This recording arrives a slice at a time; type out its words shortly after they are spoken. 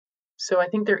So I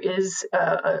think there is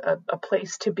a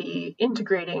place to be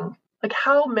integrating, like,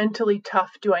 how mentally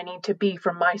tough do I need to be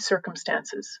for my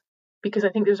circumstances? Because I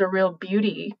think there's a real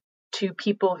beauty to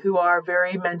people who are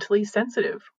very mentally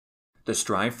sensitive. The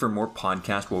Strive for More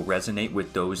podcast will resonate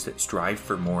with those that strive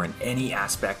for more in any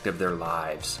aspect of their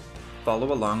lives.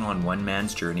 Follow along on one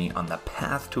man's journey on the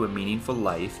path to a meaningful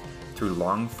life through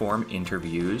long-form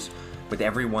interviews with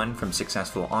everyone from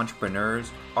successful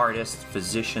entrepreneurs, artists,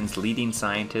 physicians, leading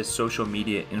scientists, social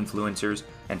media influencers,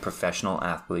 and professional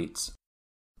athletes.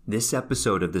 This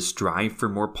episode of the Strive for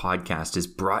More podcast is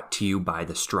brought to you by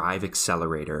the Strive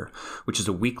Accelerator, which is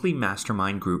a weekly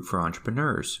mastermind group for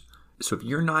entrepreneurs. So if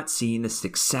you're not seeing the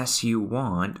success you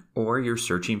want, or you're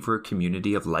searching for a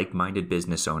community of like-minded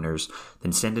business owners,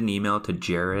 then send an email to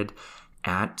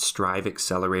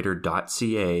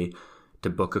jared@striveaccelerator.ca to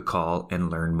book a call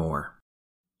and learn more.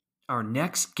 Our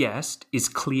next guest is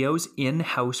Clio's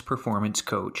in-house performance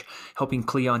coach, helping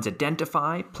Clions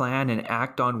identify, plan, and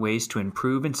act on ways to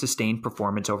improve and sustain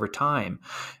performance over time.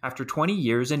 After 20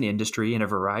 years in industry in a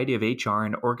variety of HR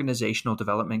and organizational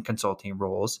development consulting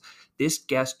roles, this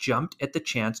guest jumped at the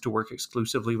chance to work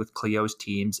exclusively with Clio's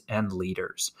teams and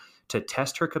leaders to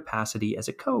test her capacity as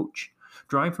a coach.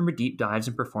 Drawing from her deep dives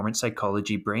in performance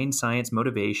psychology, brain science,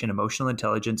 motivation, emotional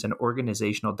intelligence, and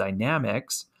organizational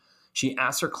dynamics, she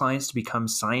asks her clients to become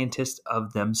scientists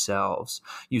of themselves.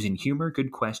 Using humor,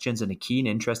 good questions, and a keen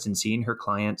interest in seeing her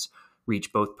clients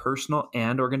reach both personal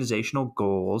and organizational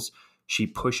goals, she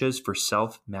pushes for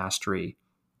self-mastery.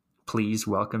 Please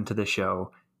welcome to the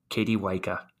show, Katie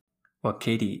Wyka. Well,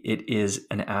 Katie, it is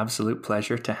an absolute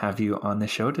pleasure to have you on the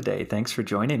show today. Thanks for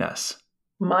joining us.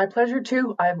 My pleasure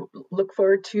too. I look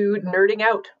forward to nerding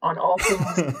out on all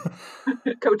things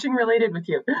coaching related with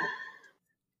you.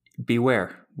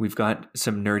 Beware, we've got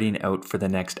some nerding out for the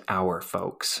next hour,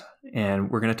 folks. And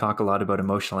we're going to talk a lot about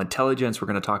emotional intelligence. We're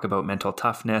going to talk about mental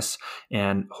toughness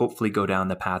and hopefully go down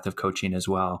the path of coaching as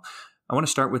well. I want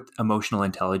to start with emotional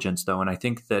intelligence, though. And I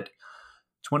think that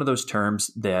it's one of those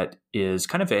terms that is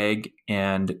kind of vague.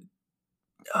 And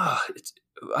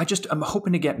I'm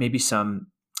hoping to get maybe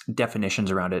some definitions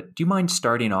around it. Do you mind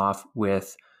starting off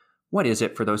with what is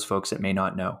it for those folks that may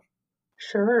not know?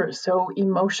 Sure. So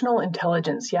emotional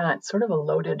intelligence, yeah, it's sort of a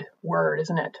loaded word,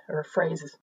 isn't it? Or a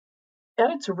phrase. At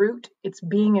its root, it's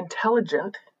being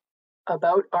intelligent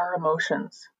about our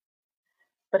emotions.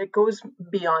 But it goes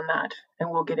beyond that,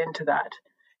 and we'll get into that.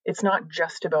 It's not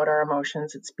just about our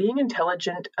emotions. It's being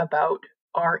intelligent about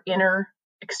our inner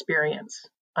experience,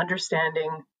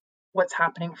 understanding what's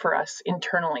happening for us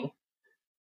internally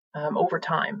over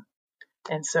time.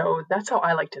 And so that's how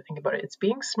I like to think about it. It's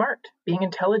being smart, being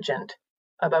intelligent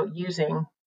about using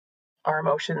our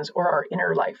emotions or our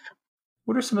inner life.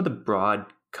 What are some of the broad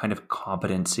kind of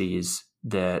competencies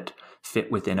that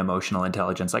fit within emotional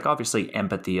intelligence? Like obviously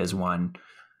empathy is one.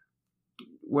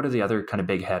 What are the other kind of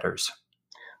big headers?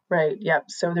 Right. Yeah.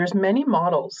 So there's many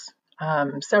models,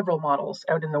 several models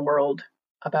out in the world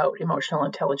about emotional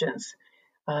intelligence.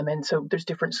 And so there's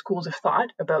different schools of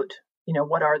thought about,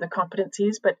 what are the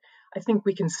competencies, but I think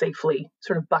we can safely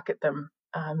sort of bucket them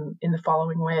in the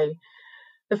following way.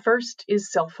 The first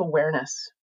is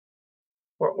self-awareness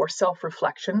or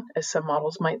self-reflection, as some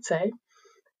models might say.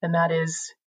 And that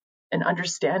is an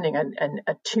understanding and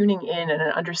a tuning in and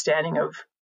an understanding of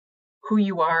who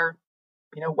you are,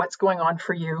 what's going on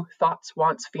for you, thoughts,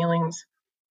 wants, feelings,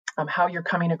 how you're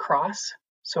coming across.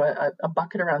 So a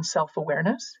bucket around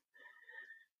self-awareness.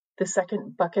 The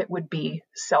second bucket would be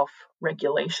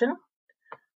self-regulation.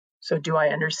 So do I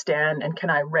understand and can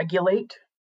I regulate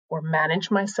or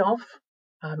manage myself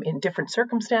in different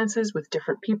circumstances with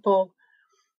different people?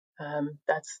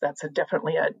 That's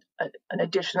definitely an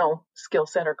additional skill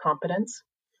set or competence.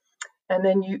 And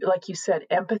then like you said,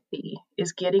 empathy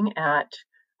is getting at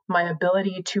my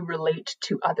ability to relate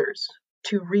to others,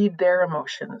 to read their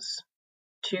emotions,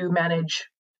 to manage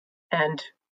and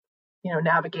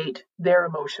navigate their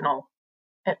emotional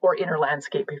or inner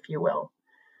landscape, if you will.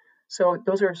 So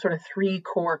those are sort of three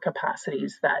core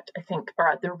capacities that I think are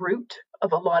at the root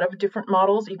of a lot of different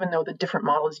models, even though the different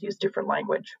models use different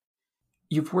language.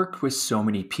 You've worked with so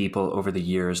many people over the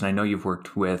years, and I know you've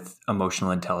worked with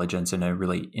emotional intelligence in a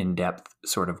really in-depth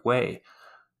sort of way.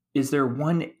 Is there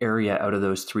one area out of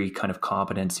those three kind of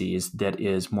competencies that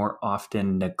is more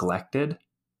often neglected?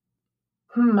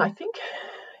 I think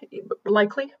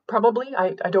likely, probably.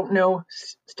 I don't know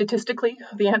statistically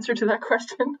the answer to that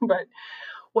question, but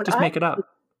just make it up.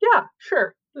 Yeah,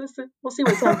 sure. We'll see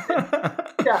what's on there.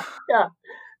 Yeah.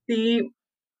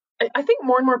 I think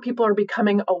more and more people are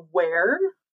becoming aware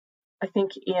I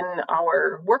think in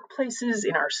our workplaces,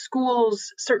 in our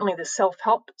schools, certainly the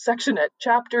self-help section at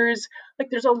Chapters, like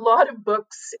there's a lot of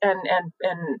books and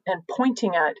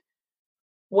pointing at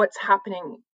what's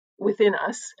happening within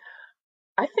us.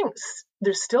 I think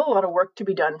there's still a lot of work to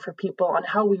be done for people on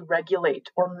how we regulate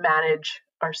or manage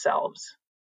ourselves.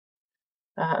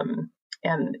 And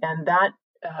that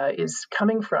is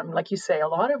coming from, like you say, a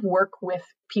lot of work with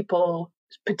people,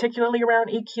 particularly around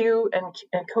EQ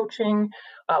and coaching,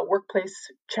 workplace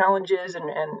challenges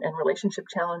and relationship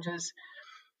challenges.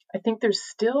 I think there's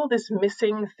still this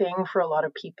missing thing for a lot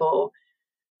of people,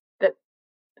 that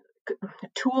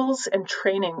tools and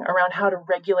training around how to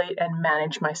regulate and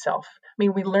manage myself. I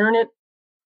mean, we learn it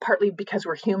partly because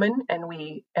we're human and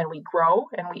we grow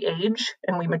and we age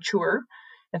and we mature.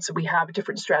 And so we have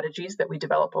different strategies that we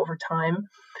develop over time.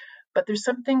 But there's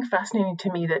something fascinating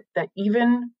to me that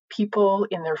even people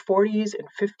in their 40s and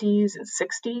 50s and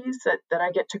 60s that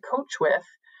I get to coach with,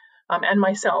 and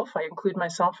myself, I include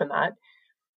myself in that,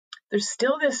 there's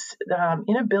still this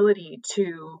inability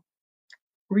to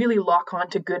really lock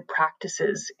onto good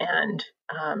practices and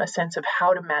a sense of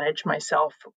how to manage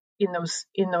myself in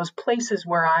those places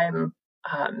where I'm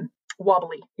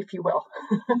wobbly, if you will,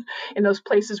 in those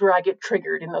places where I get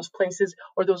triggered, in those places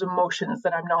or those emotions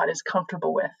that I'm not as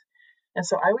comfortable with. And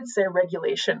so I would say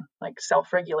regulation, like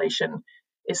self-regulation,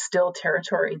 is still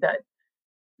territory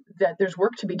that there's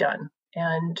work to be done.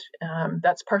 And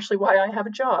that's partially why I have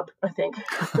a job, I think.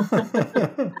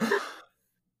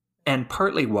 And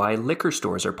partly why liquor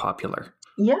stores are popular.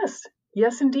 Yes,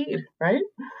 indeed, right?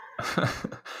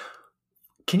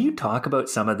 Can you talk about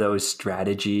some of those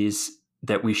strategies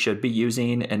that we should be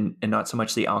using and not so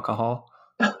much the alcohol?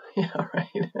 Yeah, right.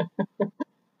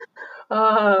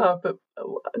 But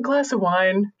a glass of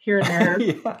wine here and there.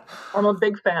 Yeah. I'm a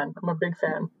big fan.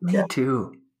 Me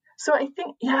too. So I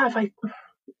think,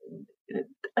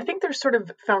 I think there's sort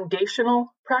of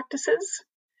foundational practices,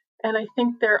 and I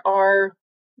think there are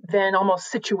then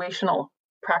almost situational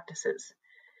practices.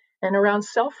 And around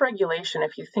self-regulation,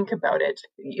 if you think about it,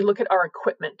 you look at our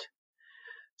equipment.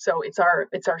 So it's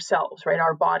ourselves, right?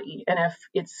 Our body. And if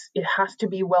it has to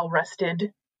be well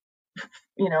rested,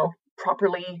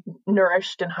 properly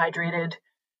nourished and hydrated,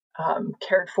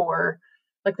 cared for.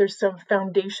 Like there's some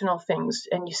foundational things,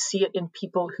 and you see it in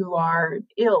people who are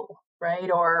ill, right?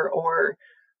 Or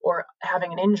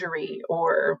having an injury,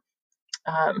 or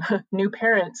new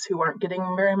parents who aren't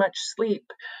getting very much sleep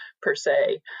per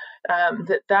se.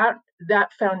 That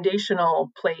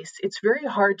foundational place, it's very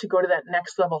hard to go to that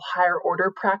next level, higher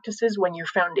order practices when your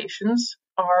foundations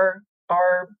are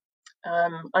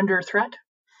under threat.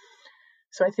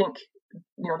 So I think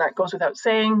that goes without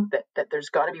saying that there's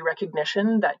got to be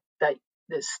recognition that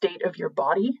the state of your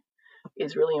body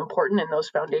is really important in those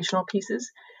foundational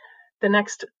pieces. The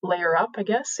next layer up, I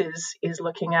guess, is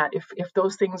looking at if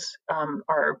those things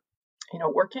are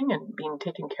working and being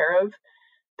taken care of,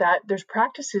 that there's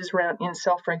practices around in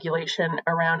self-regulation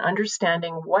around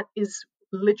understanding what is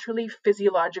literally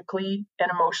physiologically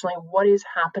and emotionally what is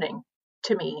happening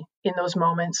to me in those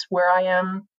moments where I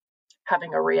am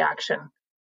having a reaction,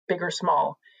 big or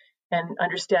small, and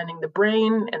understanding the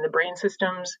brain and the brain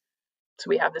systems. So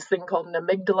we have this thing called an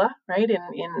amygdala, right?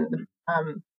 In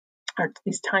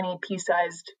these tiny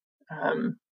pea-sized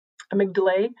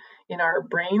amygdalae in our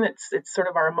brain. It's sort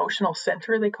of our emotional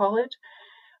center, they call it.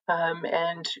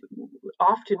 And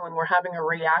often when we're having a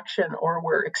reaction or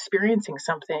we're experiencing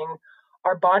something,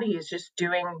 our body is just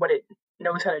doing what it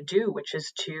knows how to do, which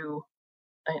is to,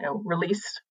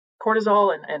 release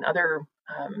cortisol and other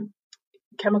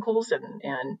chemicals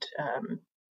and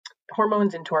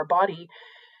hormones into our body,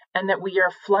 and that we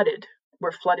are flooded.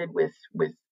 We're flooded with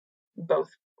both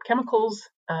chemicals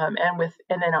and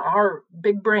then our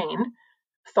big brain,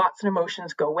 thoughts and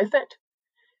emotions go with it,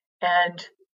 and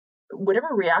whatever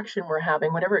reaction we're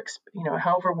having, whatever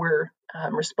however we're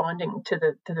responding to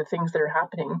the things that are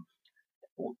happening,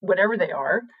 whatever they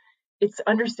are, it's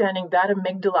understanding that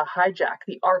amygdala hijack,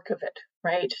 the arc of it,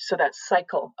 right? So that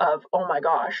cycle of, oh my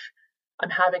gosh,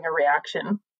 I'm having a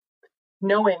reaction,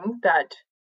 knowing that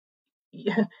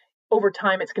over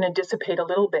time it's going to dissipate a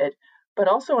little bit, but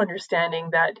also understanding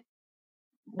that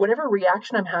whatever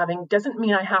reaction I'm having doesn't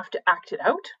mean I have to act it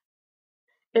out.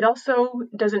 It also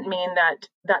doesn't mean that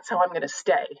that's how I'm going to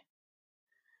stay.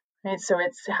 Right? So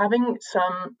it's having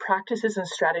some practices and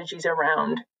strategies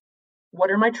around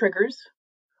what are my triggers?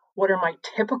 What are my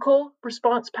typical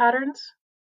response patterns?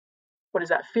 What does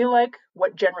that feel like?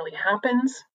 What generally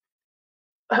happens?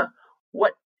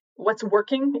 What's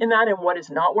working in that and what is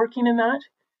not working in that?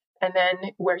 And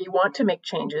then where you want to make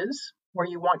changes, where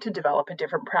you want to develop a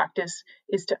different practice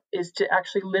is to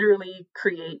actually literally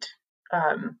create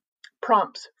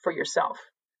prompts for yourself.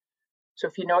 So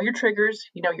if you know your triggers,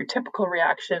 you know your typical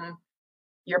reaction,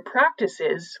 your practice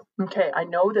is, okay, I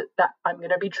know that I'm going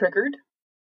to be triggered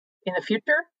in the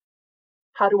future.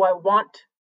 How do I want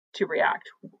to react?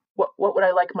 What would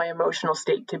I like my emotional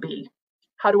state to be?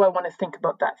 How do I want to think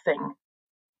about that thing?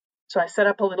 So I set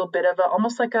up a little bit of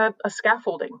almost like a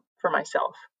scaffolding for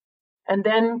myself. And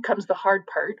then comes the hard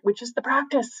part, which is the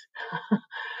practice.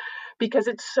 Because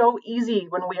it's so easy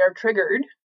when we are triggered,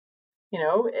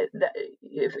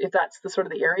 if that's the sort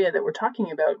of the area that we're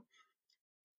talking about,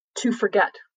 to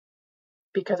forget,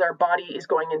 because our body is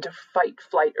going into fight,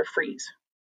 flight, or freeze,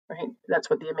 right? That's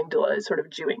what the amygdala is sort of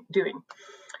doing.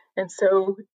 And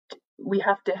so we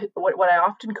have to, what I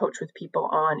often coach with people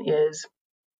on is,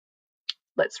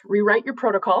 let's rewrite your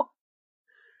protocol,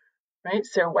 right?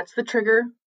 So what's the trigger?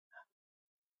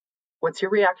 What's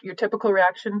your typical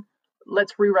reaction?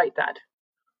 Let's rewrite that.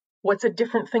 What's a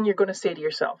different thing you're going to say to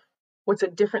yourself? What's a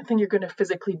different thing you're going to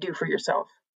physically do for yourself?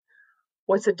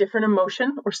 What's a different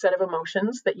emotion or set of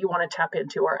emotions that you want to tap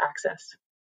into or access?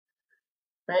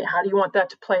 Right? How do you want that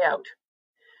to play out?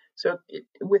 So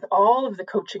with all of the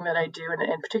coaching that I do,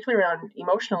 and particularly around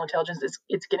emotional intelligence,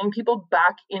 it's getting people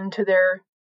back into their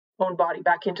own body,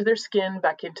 back into their skin,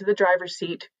 back into the driver's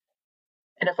seat.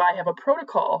 And if I have a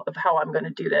protocol of how I'm going to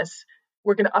do this,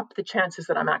 we're going to up the chances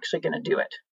that I'm actually going to do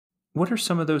it. What are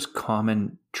some of those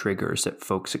common triggers that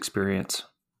folks experience?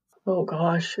 Oh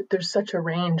gosh, there's such a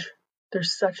range.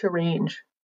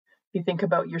 You think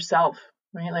about yourself,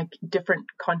 right? Like different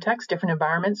contexts, different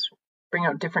environments bring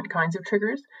out different kinds of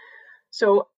triggers.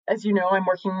 So as you know, I'm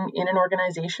working in an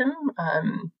organization,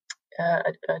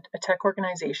 a tech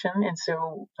organization. And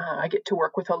so I get to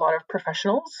work with a lot of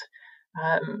professionals,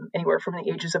 anywhere from the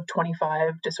ages of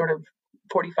 25 to sort of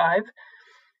 45.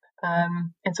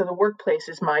 And so the workplace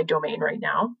is my domain right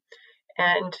now.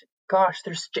 And gosh,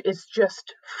 it's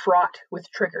just fraught with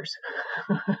triggers.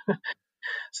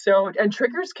 So, and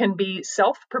triggers can be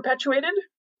self-perpetuated,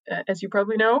 as you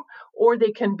probably know, or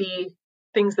they can be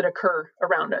things that occur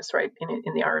around us, right,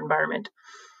 in our environment.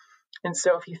 And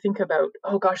so if you think about,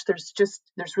 oh gosh, there's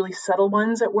really subtle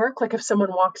ones at work, like if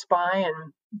someone walks by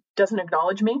and doesn't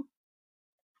acknowledge me,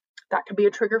 that could be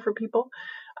a trigger for people.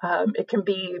 It can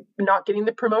be not getting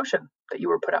the promotion that you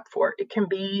were put up for. It can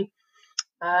be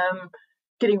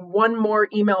getting one more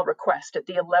email request at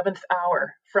the 11th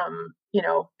hour from,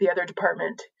 the other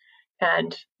department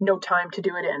and no time to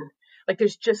do it in. Like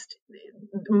there's just,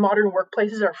 modern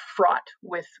workplaces are fraught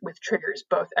with triggers,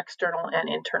 both external and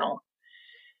internal.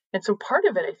 And so part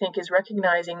of it, I think, is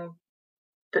recognizing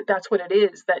that that's what it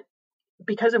is, that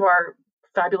because of our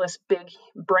fabulous big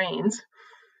brains,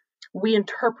 we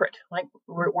interpret, like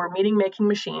we're meaning-making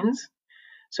machines.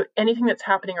 So anything that's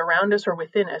happening around us or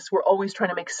within us, we're always trying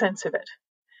to make sense of it.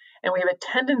 And we have a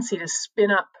tendency to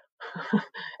spin up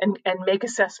and make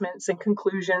assessments and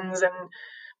conclusions and,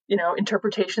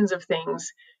 interpretations of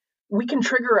things. We can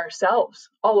trigger ourselves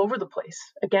all over the place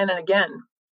again and again,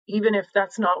 even if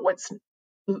that's not what's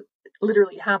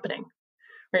literally happening,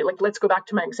 right? Like, let's go back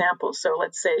to my example. So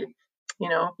let's say,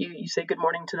 you say good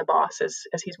morning to the boss as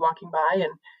he's walking by,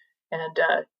 and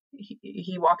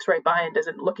he walks right by and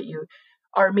doesn't look at you.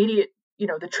 Our immediate,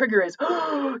 the trigger is,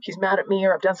 oh, he's mad at me,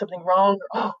 or I've done something wrong,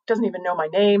 or oh, doesn't even know my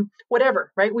name,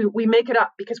 whatever, right? We make it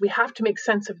up because we have to make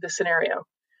sense of the scenario.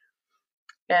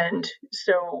 And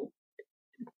so,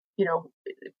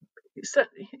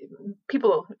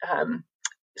 people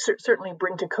certainly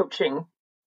bring to coaching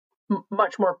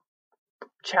much more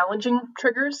challenging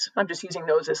triggers. I'm just using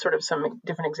those as sort of some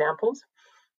different examples.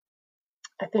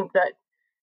 I think that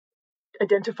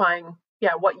identifying,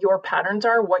 what your patterns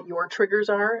are, what your triggers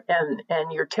are,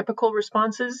 and your typical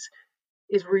responses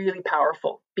is really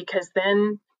powerful, because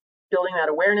then building that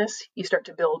awareness, you start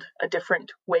to build a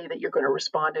different way that you're going to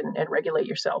respond and regulate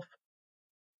yourself.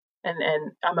 And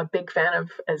I'm a big fan of,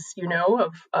 as you know,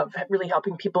 of really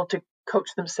helping people to coach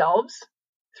themselves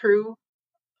through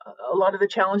a lot of the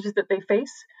challenges that they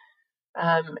face.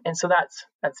 And so that's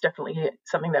definitely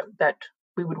something that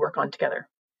we would work on together.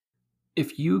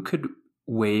 If you could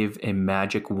wave a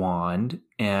magic wand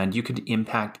and you could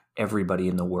impact everybody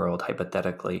in the world,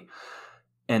 hypothetically,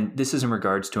 and this is in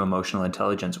regards to emotional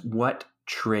intelligence, what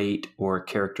trait or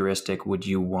characteristic would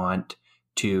you want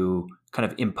to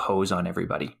kind of impose on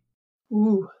everybody?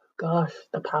 Ooh, gosh,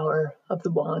 the power of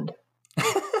the wand.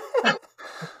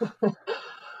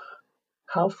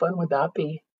 How fun would that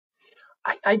be?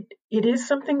 It is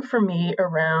something for me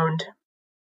around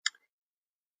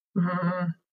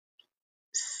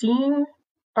seeing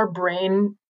our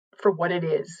brain for what it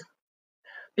is.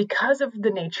 because of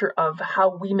the nature of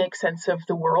how we make sense of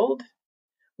the world,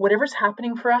 whatever's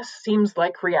happening for us seems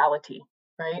like reality,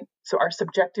 right? So our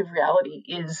subjective reality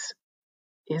is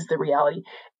the reality.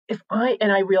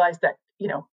 I realize that,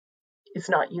 it's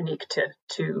not unique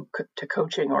to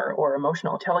coaching or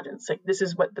emotional intelligence. Like, this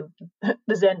is what the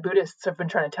Zen Buddhists have been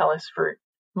trying to tell us for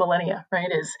millennia, right?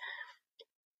 Is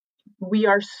we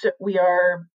are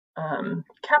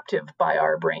captive by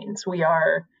our brains. We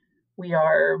are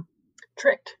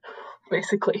tricked,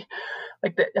 basically.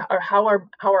 Like how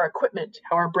our equipment,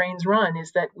 how our brains run,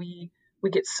 is that we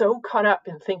get so caught up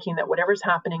in thinking that whatever's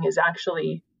happening is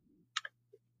actually,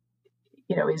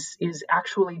 is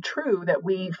actually true, that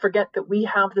we forget that we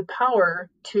have the power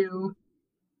to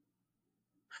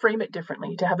frame it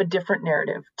differently, to have a different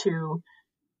narrative, to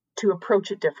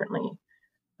approach it differently.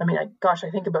 I mean, I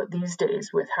think about these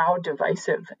days with how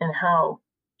divisive and how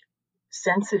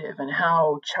sensitive and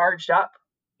how charged up,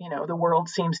 the world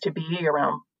seems to be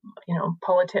around,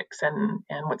 politics and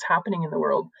what's happening in the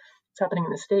world, what's happening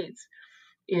in the States,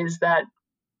 is that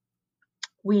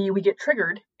we get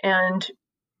triggered, and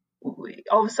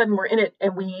all of a sudden we're in it,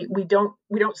 and we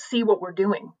don't see what we're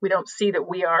doing. We don't see that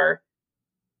we're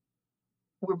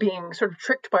being sort of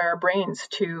tricked by our brains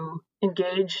to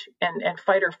engage and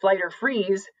fight or flight or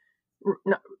freeze,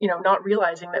 not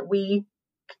realizing that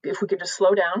if we could just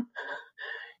slow down,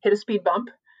 hit a speed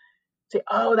bump, say,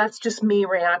 oh, that's just me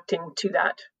reacting to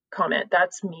that comment.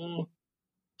 That's me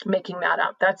making that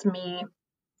up. That's me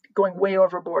going way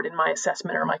overboard in my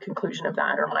assessment or my conclusion of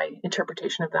that or my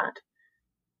interpretation of that.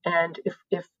 And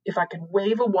if I could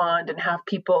wave a wand and have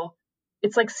people,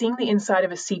 it's like seeing the inside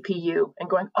of a CPU and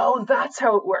going, oh, that's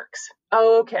how it works.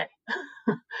 Oh, okay.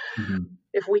 Mm-hmm.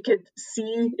 If we could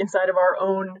see inside of our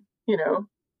own,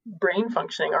 brain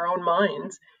functioning, our own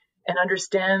minds, and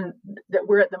understand that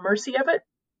we're at the mercy of it.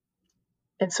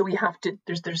 And so we have to,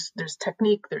 there's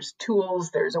technique, there's tools,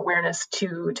 there's awareness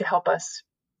to help us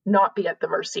not be at the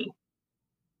mercy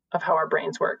of how our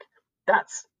brains work.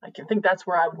 I think that's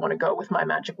where I would want to go with my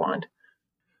magic wand.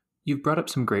 You've brought up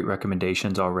some great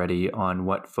recommendations already on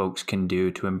what folks can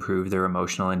do to improve their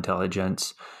emotional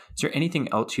intelligence. Is there anything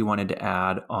else you wanted to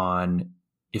add on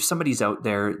if somebody's out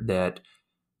there that,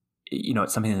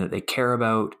 it's something that they care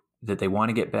about, that they want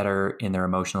to get better in their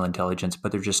emotional intelligence,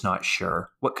 but they're just not sure?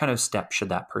 What kind of steps should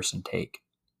that person take?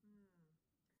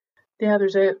 Yeah,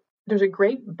 there's a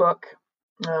great book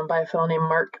by a fellow named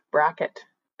Mark Brackett,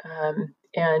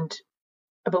 and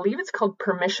I believe it's called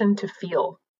Permission to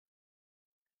Feel.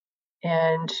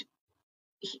 And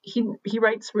he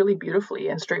writes really beautifully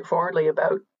and straightforwardly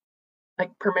about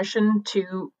like permission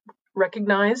to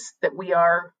recognize that we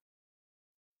are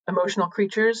emotional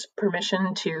creatures,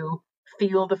 permission to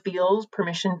feel the feels,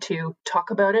 permission to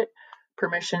talk about it,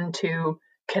 permission to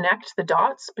connect the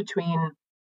dots between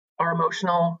our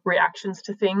emotional reactions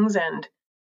to things and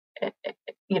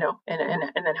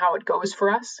then how it goes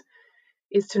for us,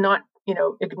 is to not,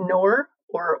 ignore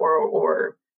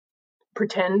or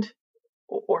pretend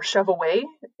or shove away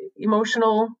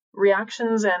emotional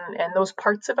reactions and those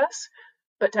parts of us,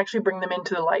 but to actually bring them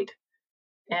into the light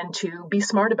and to be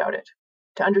smart about it,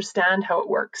 to understand how it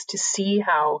works, to see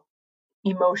how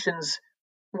emotions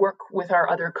work with our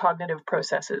other cognitive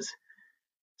processes.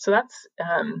 So that's,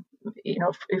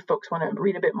 if folks want to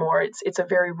read a bit more, it's a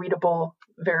very readable,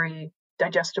 very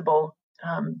digestible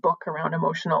book around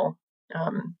emotional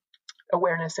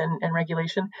awareness and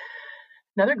regulation.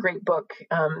 Another great book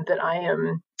that I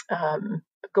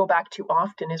go back to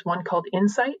often is one called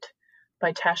Insight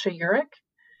by Tasha Eurich.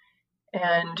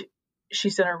 And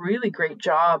she's done a really great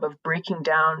job of breaking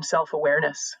down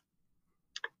self-awareness,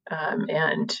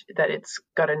 and that it's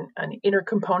got an inner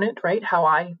component, right? How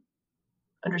I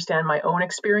understand my own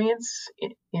experience,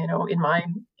 in my,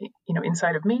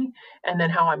 inside of me, and then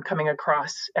how I'm coming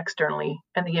across externally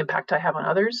and the impact I have on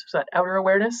others. So that outer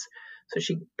awareness. So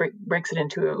she breaks it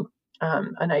into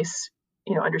a nice,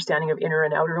 understanding of inner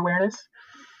and outer awareness.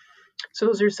 So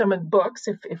those are some of the books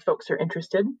if folks are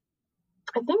interested.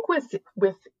 I think with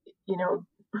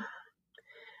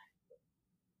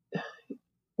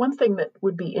one thing that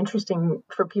would be interesting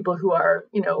for people who are,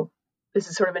 this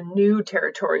is sort of a new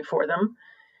territory for them,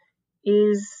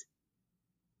 is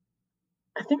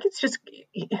I think it's just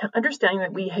understanding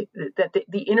that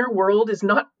the inner world is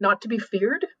not to be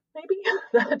feared, maybe.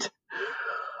 That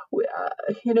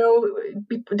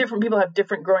different people have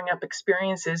different growing up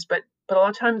experiences, but a lot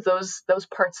of times those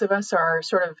parts of us are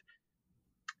sort of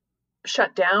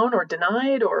shut down or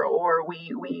denied, or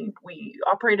we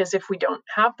operate as if we don't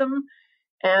have them,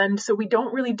 and so we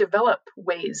don't really develop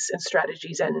ways and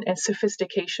strategies and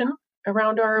sophistication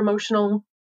around our emotional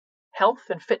health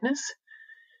and fitness.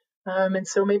 And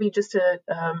so maybe just a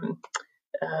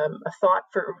thought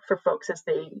for folks if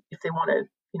they want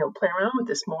to play around with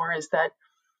this more is that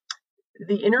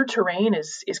the inner terrain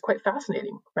is quite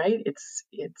fascinating, right?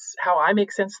 It's how I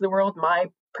make sense of the world,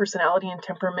 my personality and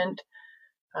temperament,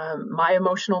 my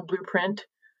emotional blueprint,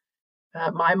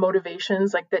 my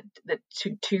motivations, like that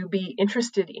to be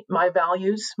interested in my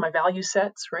values, my value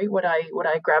sets, right? What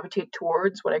I gravitate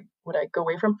towards, what I go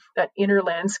away from. That inner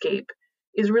landscape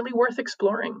is really worth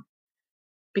exploring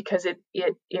because it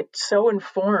so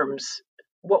informs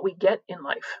what we get in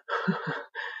life.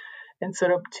 And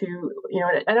sort of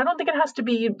and I don't think it has to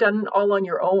be done all on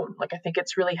your own. Like I think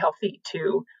it's really healthy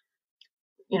to,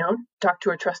 talk to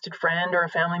a trusted friend or a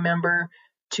family member,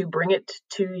 to bring it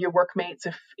to your workmates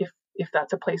if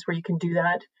that's a place where you can do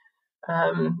that,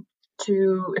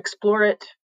 to explore it,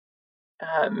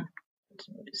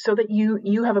 so that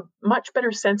you have a much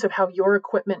better sense of how your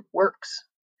equipment works,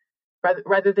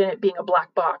 rather than it being a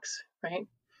black box, right?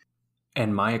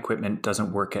 And my equipment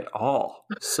doesn't work at all.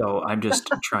 So I'm just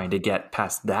trying to get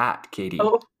past that, Katie.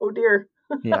 Oh dear.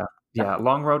 Yeah.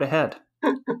 Long road ahead.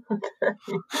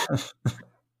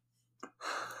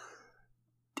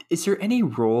 Is there any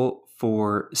role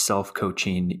for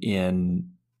self-coaching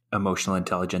in emotional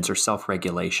intelligence or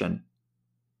self-regulation?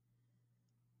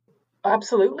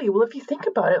 Absolutely. Well, if you think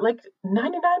about it, like 99%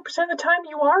 of the time,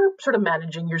 you are sort of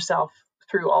managing yourself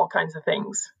through all kinds of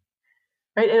things,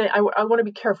 right? And I want to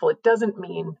be careful. It doesn't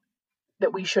mean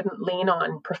that we shouldn't lean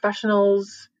on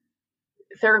professionals,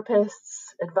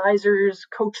 therapists, advisors,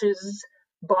 coaches,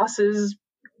 bosses,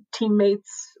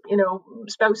 teammates,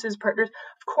 spouses, partners.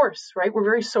 Of course, right? We're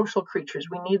very social creatures.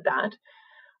 We need that.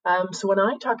 So when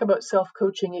I talk about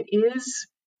self-coaching,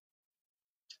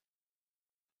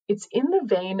 it's in the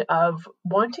vein of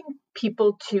wanting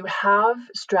people to have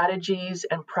strategies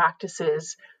and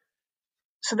practices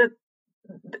so that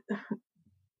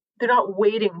they're not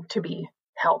waiting to be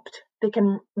helped. They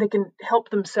can help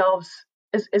themselves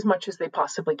as much as they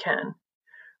possibly can,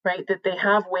 right? That they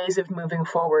have ways of moving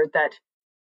forward that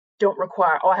don't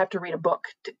require, I have to read a book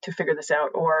to figure this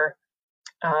out, or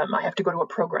I have to go to a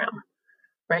program,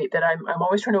 right? That I'm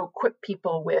always trying to equip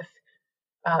people with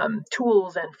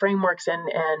tools and frameworks and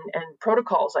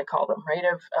protocols, I call them, right?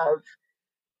 Of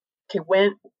okay,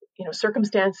 when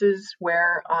circumstances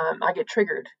where I get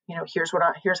triggered, here's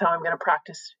how I'm going to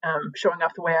practice showing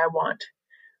up the way I want,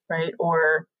 right?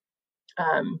 Or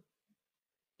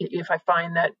if I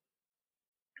find that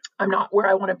I'm not where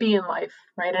I want to be in life,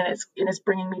 right, and it's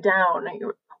bringing me down,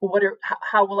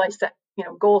 how will I set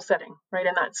goal setting, right?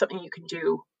 And that's something you can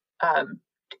do.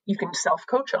 You can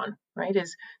self-coach on, right,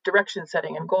 is direction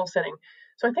setting and goal setting.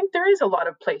 So I think there is a lot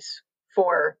of place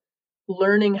for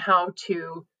learning how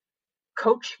to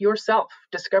coach yourself,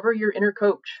 discover your inner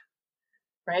coach,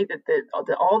 right?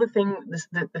 All the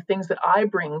things that I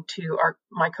bring to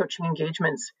my coaching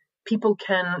engagements, people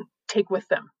can take with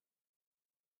them,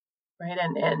 right,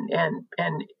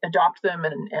 and adopt them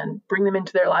and bring them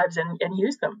into their lives and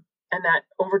use them, and that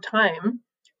over time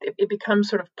it becomes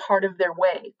sort of part of their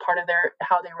way, part of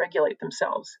how they regulate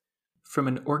themselves. From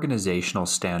an organizational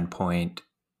standpoint,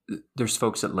 there's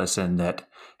folks that listen that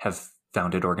have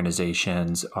founded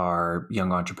organizations, are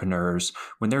young entrepreneurs.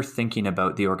 When they're thinking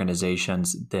about the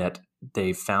organizations that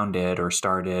they founded or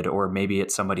started, or maybe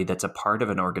it's somebody that's a part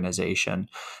of an organization,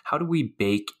 how do we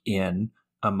bake in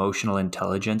emotional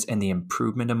intelligence and the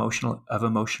improvement of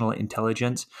emotional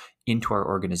intelligence into our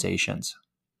organizations?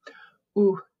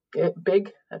 Ooh,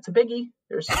 big. That's a biggie.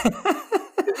 There's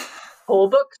whole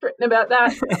books written about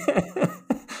that.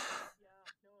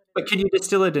 But can you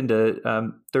distill it into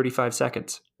 35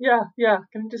 seconds? Yeah.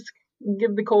 Can I just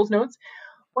give the Coles notes?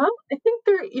 Well, I think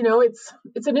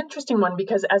it's an interesting one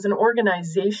because as an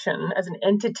organization, as an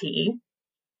entity,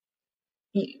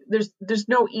 there's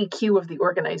no EQ of the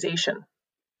organization,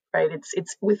 right?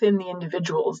 It's within the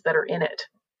individuals that are in it.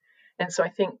 And so I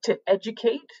think to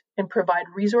educate and provide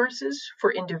resources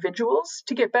for individuals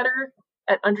to get better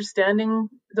at understanding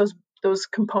those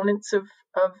components of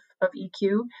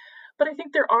EQ. But I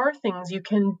think there are things you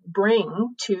can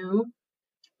bring to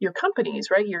your companies,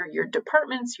 right? Your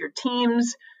departments, your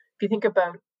teams. If you think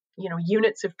about,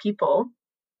 units of people,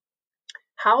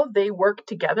 how they work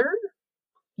together,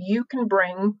 you can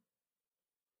bring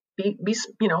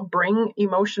bring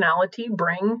emotionality,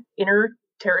 bring inner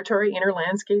territory, inner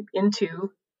landscape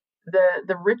into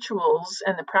the rituals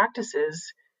and the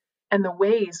practices and the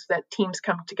ways that teams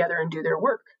come together and do their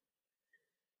work.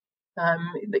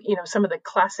 Some of the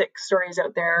classic stories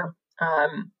out there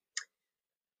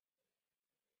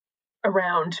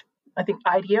around, I think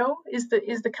IDEO is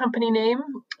the company name,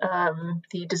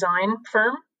 the design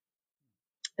firm.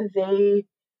 it's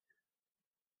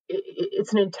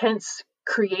an intense,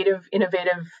 creative,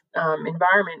 innovative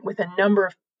environment with a number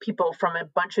of people from a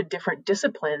bunch of different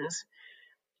disciplines.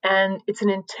 And it's an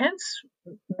intense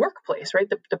workplace, right?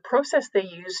 The process they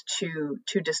use to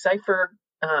decipher,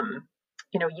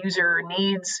 user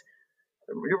needs,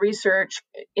 research,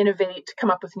 innovate,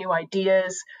 come up with new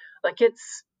ideas. Like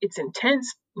it's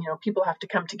intense. People have to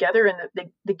come together, and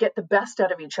they get the best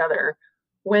out of each other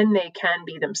when they can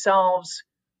be themselves,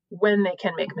 when they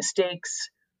can make mistakes,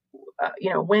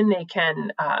 when they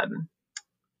can,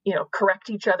 correct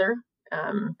each other.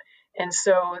 And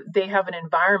so they have an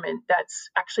environment that's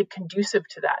actually conducive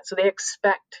to that. So they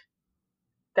expect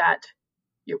that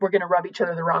we're going to rub each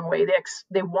other the wrong way.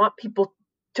 They want people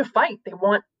to fight. They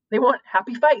want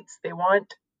happy fights. They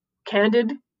want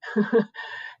candid,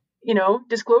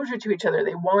 disclosure to each other.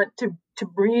 They want to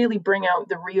really bring out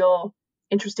the real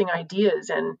interesting ideas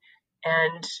and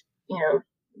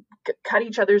cut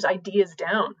each other's ideas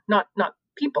down. Not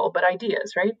people, but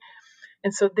ideas, right?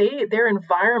 And so their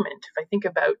environment, if I think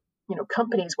about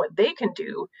companies, what they can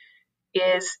do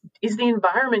is the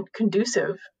environment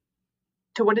conducive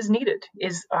to what is needed?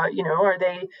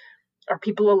 Are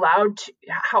people allowed to,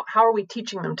 how are we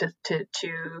teaching them to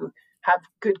have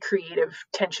good creative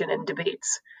tension and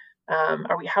debates? How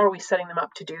are we setting them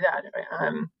up to do that?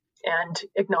 And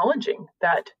acknowledging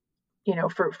that,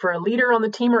 for a leader on the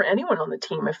team or anyone on the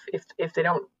team, if they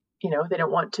don't, they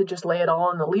don't want to just lay it all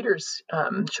on the leader's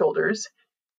shoulders,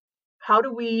 how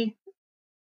do we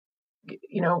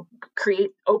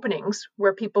create openings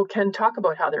where people can talk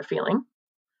about how they're feeling,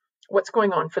 what's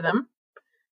going on for them,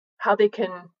 how they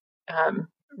can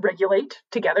regulate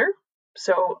together.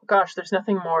 So, gosh, there's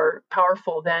nothing more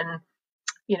powerful than,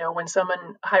 when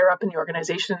someone higher up in the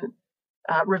organization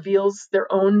reveals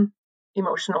their own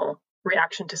emotional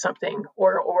reaction to something,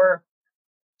 or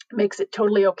makes it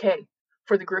totally okay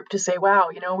for the group to say, wow,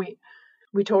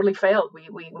 we totally failed.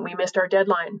 We missed our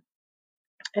deadline.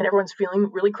 And everyone's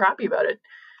feeling really crappy about it.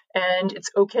 And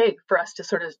it's okay for us to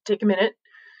sort of take a minute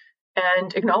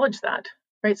and acknowledge that,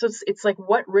 right? So it's like,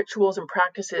 what rituals and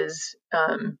practices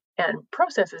and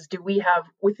processes do we have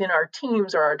within our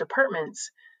teams or our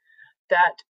departments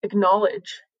that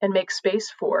acknowledge and make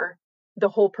space for the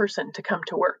whole person to come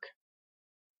to work?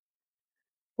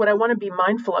 What I want to be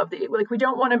mindful of, we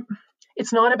don't want to,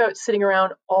 it's not about sitting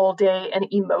around all day and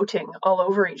emoting all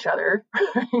over each other,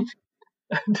 right?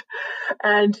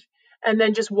 and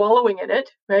then just wallowing in it,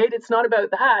 right? It's not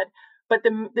about that. But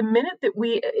the minute that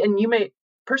and you may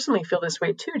personally feel this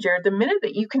way too, Jared, the minute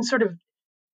that you can sort of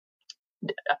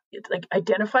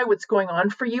identify what's going on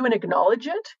for you and acknowledge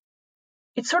it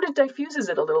sort of diffuses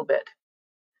it a little bit.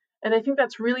 And I think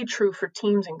that's really true for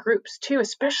teams and groups too,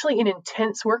 especially in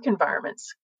intense work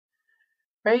environments,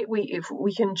 right? If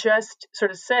we can just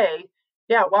sort of say,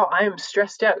 yeah, wow, I am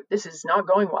stressed out. This is not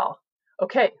going well.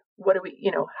 Okay, what do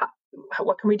we,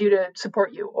 what can we do to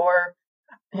support you? Or,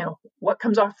 what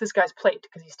comes off this guy's plate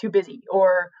because he's too busy?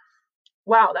 Or,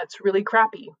 wow, that's really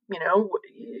crappy.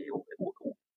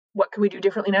 What can we do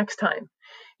differently next time?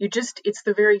 It's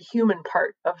the very human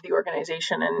part of the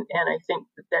organization. And I think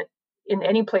that in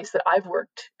any place that I've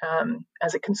worked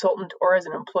as a consultant or as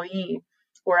an employee,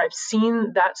 where I've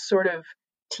seen that sort of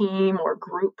team or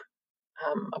group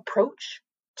approach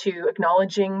to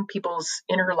acknowledging people's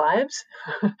inner lives,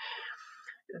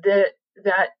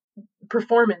 that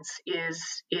performance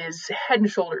is head and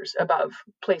shoulders above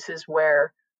places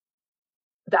where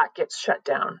that gets shut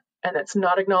down and that's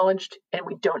not acknowledged, and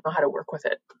we don't know how to work with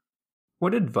it.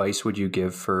 What advice would you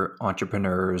give for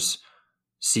entrepreneurs,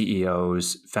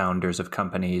 CEOs, founders of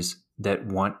companies that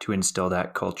want to instill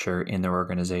that culture in their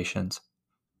organizations?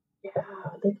 Yeah,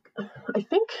 I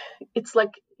think it's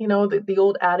like, the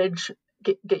old adage,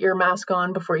 get your mask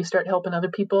on before you start helping other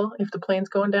people if the plane's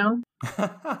going down.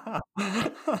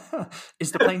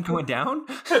 Is the plane going down?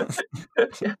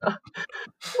 Yeah.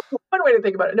 One way to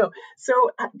think about it. No.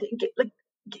 So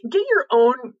get your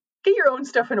own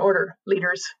stuff in order,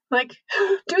 leaders. Do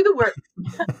the work.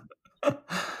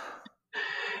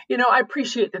 I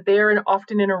appreciate that they're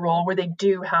often in a role where they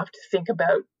do have to think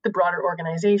about the broader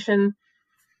organization.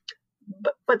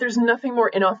 But there's nothing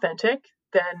more inauthentic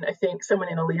than, I think, someone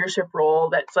in a leadership role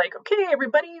that's like, okay,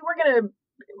 everybody, we're gonna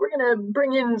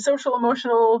bring in social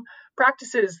emotional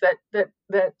practices that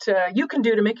you can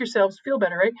do to make yourselves feel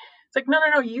better, right? It's like, no,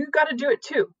 you got to do it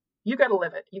too. You got to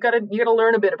live it. You got to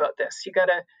learn a bit about this. You got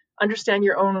to understand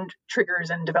your own triggers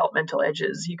and developmental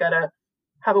edges. You got to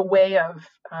have a way of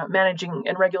managing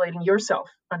and regulating yourself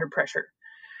under pressure,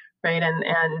 right?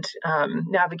 And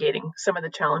navigating some of the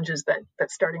challenges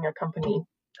that starting a company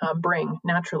bring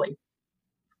naturally.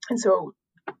 And so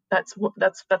That's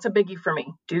a biggie for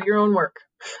me. Do your own work.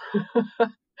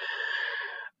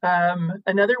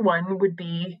 Another one would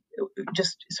be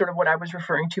just sort of what I was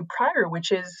referring to prior,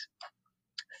 which is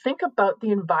think about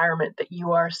the environment that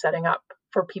you are setting up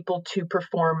for people to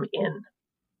perform in.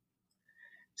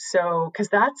 So, because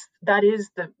that is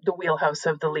the wheelhouse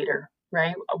of the leader,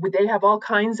 right? They have all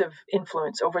kinds of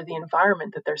influence over the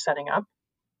environment that they're setting up.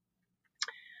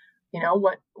 You know,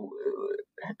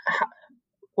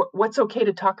 what's okay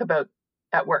to talk about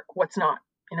at work, what's not.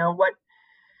 You know,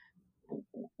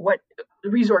 what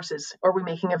resources are we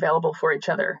making available for each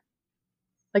other?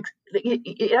 Like,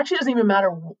 it actually doesn't even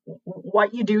matter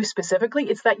what you do specifically.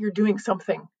 It's that you're doing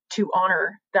something to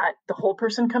honor that the whole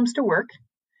person comes to work,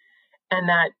 and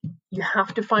that you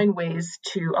have to find ways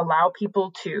to allow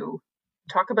people to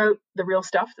talk about the real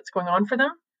stuff that's going on for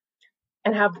them,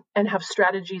 and have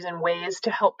strategies and ways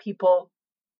to help people,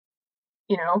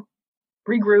 you know,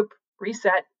 regroup,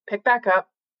 reset, pick back up,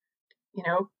 you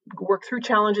know, work through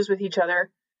challenges with each other.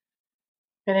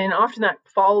 And then often that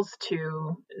falls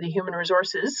to the human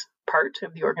resources part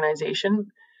of the organization,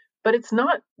 but it's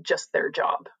not just their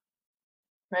job,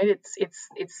 right?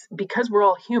 It's because we're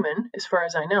all human, as far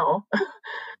as I know,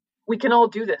 we can all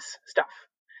do this stuff.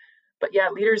 But yeah,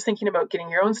 leaders thinking about getting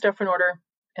your own stuff in order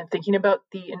and thinking about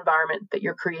the environment that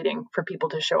you're creating for people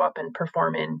to show up and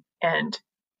perform in, and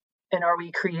are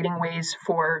we creating ways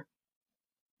for,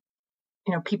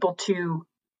 you know, people to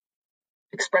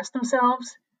express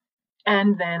themselves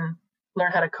and then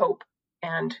learn how to cope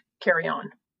and carry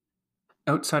on.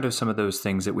 Outside of some of those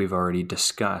things that we've already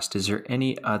discussed, is there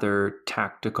any other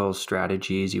tactical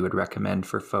strategies you would recommend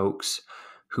for folks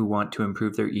who want to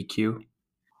improve their EQ?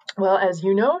 Well, as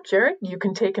you know, Jared, you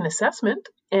can take an assessment,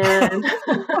 and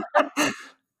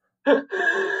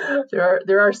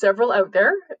there are several out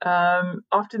there.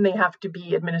 Often they have to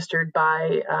be administered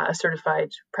by a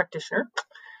certified practitioner.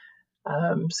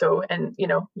 And you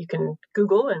know, you can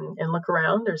Google and look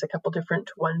around. There's a couple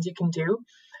different ones you can do.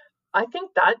 I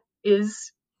think that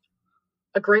is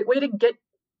a great way to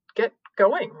get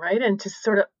going, right? And to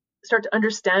sort of start to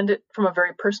understand it from a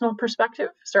very personal perspective.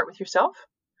 Start with yourself,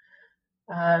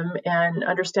 and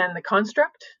understand the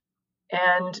construct,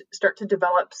 and start to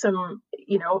develop some,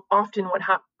 you know, often what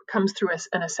comes through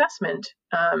an assessment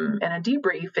and a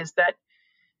debrief is that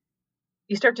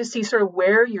you start to see sort of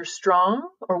where you're strong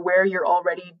or where you're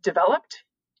already developed,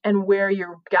 and where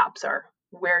your gaps are,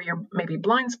 where you're maybe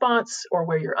blind spots or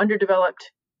where you're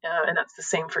underdeveloped. And that's the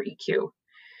same for EQ.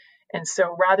 And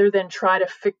so rather than try to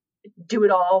do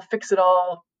it all, fix it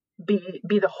all, be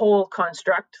the whole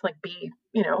construct, like be,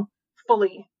 you know,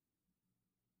 fully,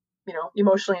 you know,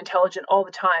 emotionally intelligent all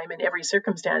the time in every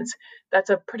circumstance, that's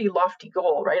a pretty lofty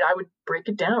goal, right? I would break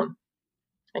it down,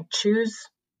 like choose,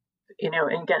 you know,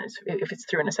 and again, if it's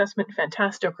through an assessment,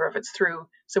 fantastic, or if it's through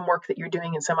some work that you're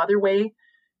doing in some other way,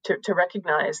 to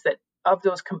recognize that of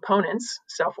those components,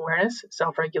 self-awareness,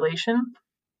 self-regulation,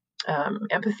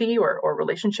 empathy, or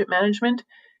relationship management,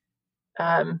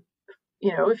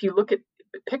 you know, if you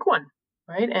pick one,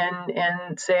 right,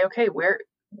 and say, okay, where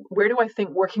do I think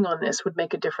working on this would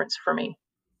make a difference for me,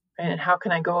 and how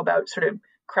can I go about sort of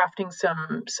crafting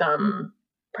some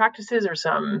practices or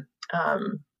some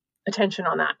attention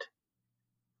on that.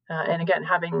 And again,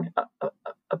 having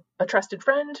a trusted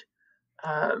friend,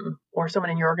 or someone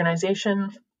in your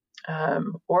organization,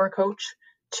 or a coach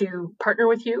to partner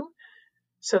with you,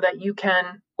 so that you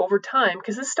can, over time,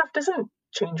 because this stuff doesn't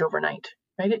change overnight,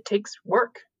 right? It takes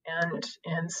work,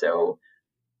 and so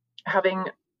having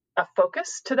a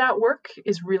focus to that work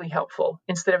is really helpful,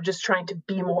 instead of just trying to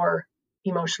be more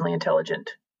emotionally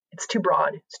intelligent. It's too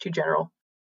broad, it's too general.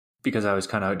 Because I was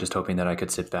kind of just hoping that I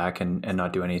could sit back and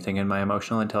not do anything and my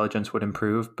emotional intelligence would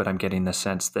improve, but I'm getting the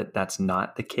sense that that's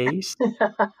not the case.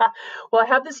 Well, I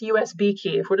have this USB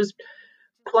key. If we'll just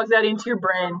plug that into your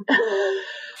brain.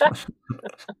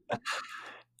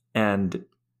 And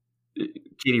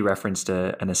Katie referenced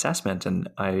an assessment, and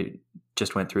I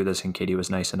just went through this, and Katie was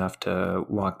nice enough to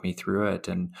walk me through it.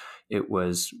 And it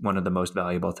was one of the most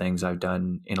valuable things I've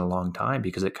done in a long time,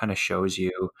 because it kind of shows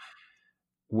you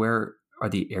where are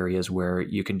the areas where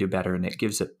you can do better, and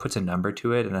it puts a number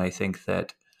to it. And I think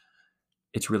that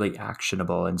it's really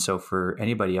actionable. And so for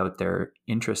anybody out there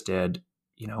interested,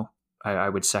 you know, I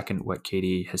would second what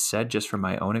Katie has said, just from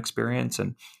my own experience.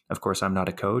 And of course, I'm not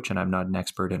a coach and I'm not an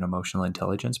expert in emotional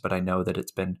intelligence, but I know that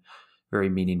it's been very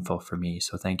meaningful for me.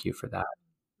 So thank you for that.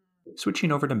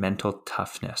 Switching over to mental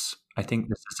toughness. I think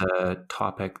this is a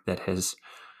topic that has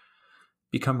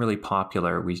become really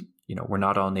popular. We're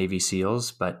not all Navy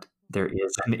SEALs, but there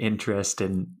is an interest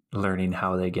in learning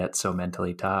how they get so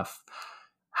mentally tough.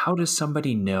 How does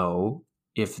somebody know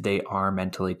if they are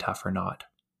mentally tough or not?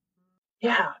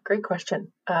 Yeah, great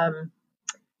question.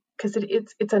 Because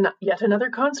it's yet another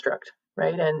construct,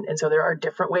 right? And so there are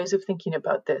different ways of thinking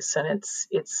about this, and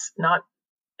it's not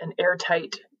an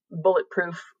airtight,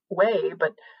 bulletproof way.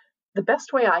 But the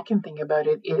best way I can think about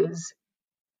it is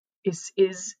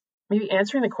maybe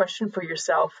answering the question for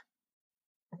yourself: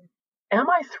 am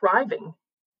I thriving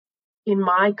in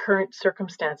my current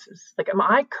circumstances? Like, am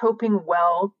I coping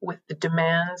well with the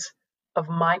demands of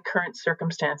my current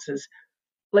circumstances?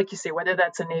 Like you say, whether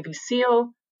that's a Navy SEAL,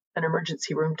 an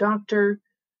emergency room doctor,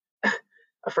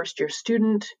 a first year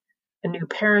student, a new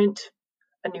parent,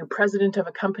 a new president of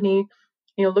a company.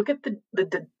 Look at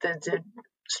the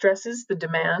stresses, the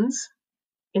demands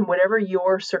in whatever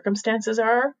your circumstances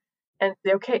are, and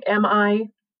say, okay, am I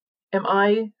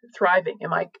thriving?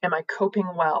 Am I coping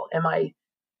well? Am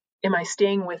I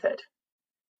staying with it?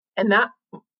 And that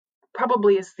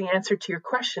probably is the answer to your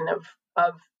question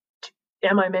of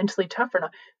am I mentally tough or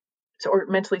not, or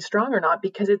mentally strong or not,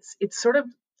 because it's sort of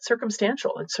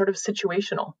circumstantial, it's sort of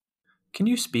situational. Can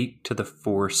you speak to the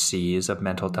 4 C's of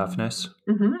mental toughness?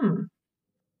 Mm-hmm.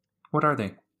 What are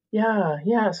they?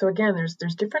 Yeah. So again, there's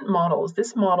different models.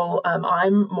 This model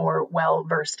I'm more well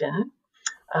versed in,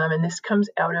 and this comes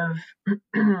out of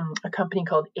a company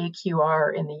called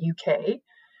AQR in the UK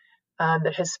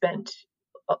that has spent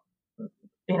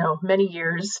many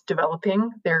years developing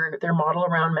their model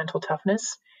around mental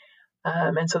toughness.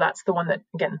 And so that's the one that,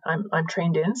 again, I'm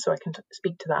trained in, so I can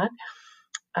speak to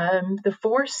that. The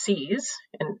 4 C's,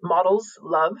 and models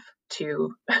love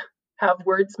to have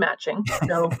words matching,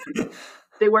 so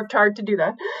they worked hard to do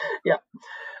that. Yeah.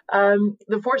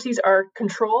 The 4 C's are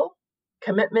control,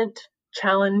 commitment,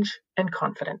 challenge, and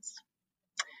confidence.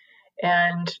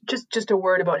 And just a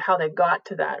word about how they got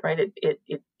to that, right?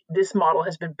 This model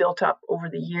has been built up over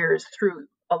the years through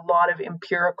a lot of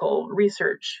empirical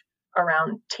research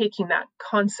around taking that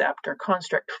concept or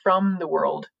construct from the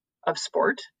world of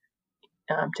sport,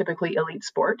 typically elite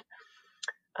sport,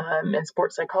 and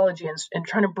sports psychology, and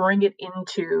trying to bring it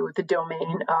into the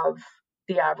domain of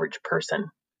the average person.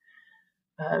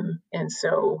 And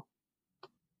so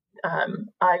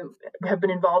I have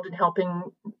been involved in helping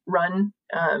run,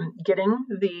 getting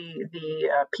the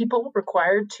people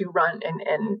required to run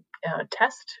and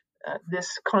test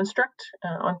this construct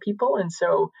on people. And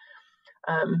so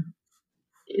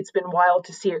it's been wild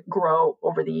to see it grow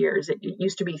over the years. It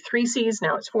used to be 3 C's,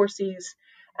 now it's 4 C's,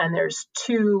 and there's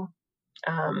two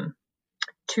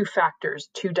factors,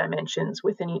 2 dimensions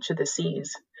within each of the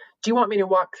C's. Do you want me to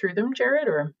walk through them, Jared?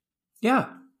 Or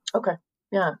yeah, okay,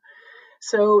 yeah.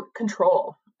 So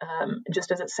control,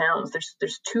 just as it sounds,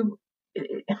 there's 2,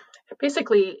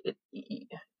 basically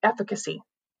efficacy,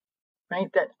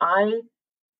 right? That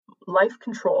life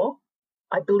control.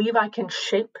 I believe I can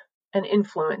shape and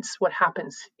influence what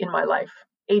happens in my life,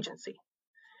 agency.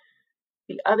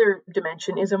 The other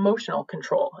dimension is emotional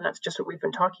control, and that's just what we've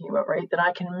been talking about, right? That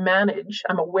I can manage,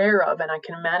 I'm aware of, and I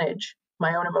can manage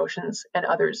my own emotions and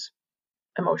others'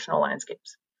 emotional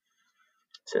landscapes.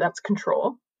 So that's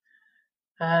control.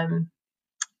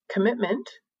 Commitment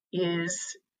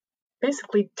is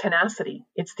basically tenacity.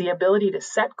 It's the ability to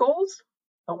set goals,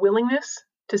 a willingness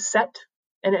to set.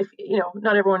 And if,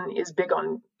 not everyone is big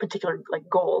on particular like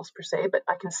goals per se, but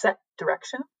I can set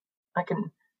direction. I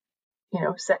can,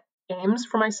 set aims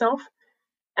for myself.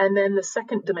 And then the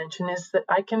second dimension is that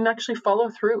I can actually follow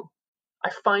through. I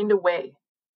find a way,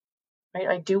 right?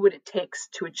 I do what it takes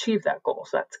to achieve that goal.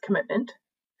 So that's commitment.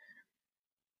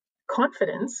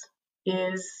 Confidence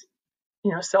is,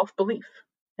 self-belief.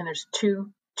 And there's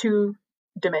two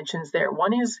dimensions there.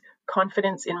 One is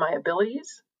confidence in my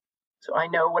abilities. So I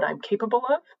know what I'm capable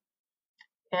of.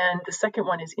 And the second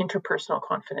one is interpersonal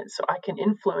confidence. So I can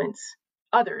influence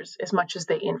others as much as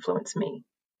they influence me.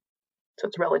 So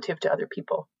it's relative to other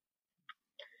people.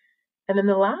 And then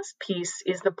the last piece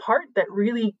is the part that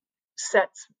really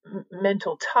sets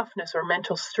mental toughness or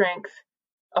mental strength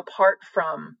apart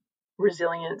from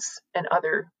resilience and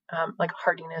other like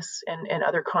hardiness and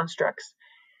other constructs.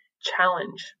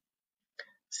 Challenge.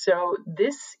 So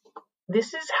this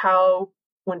is how,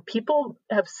 when people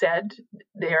have said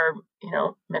they are,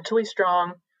 mentally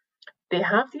strong, they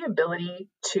have the ability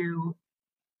to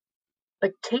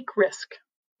like take risk.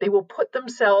 They will put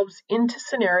themselves into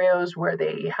scenarios where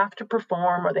they have to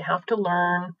perform or they have to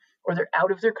learn or they're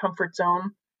out of their comfort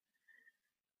zone,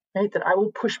 right? That I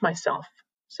will push myself.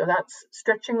 So that's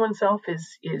stretching oneself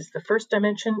is the first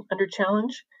dimension under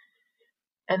challenge.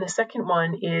 And the second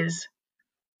one is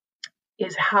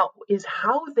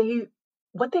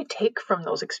what they take from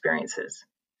those experiences,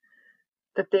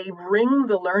 that they wring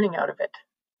the learning out of it.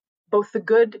 both the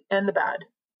good and the bad.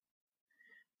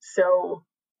 So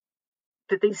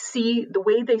that they see the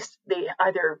way they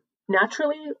either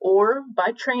naturally or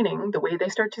by training, the way they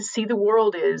start to see the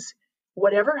world is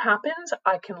whatever happens,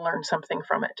 I can learn something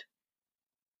from it.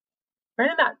 Right?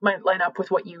 And that might line up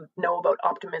with what you know about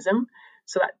optimism.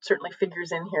 So that certainly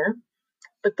figures in here.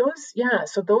 But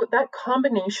that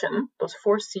combination, those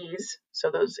 4 C's,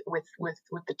 so those with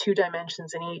the 2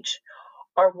 dimensions in each,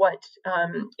 are what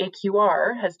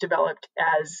AQR has developed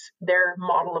as their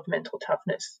model of mental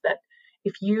toughness. That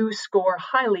if you score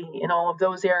highly in all of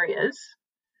those areas,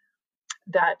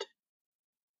 that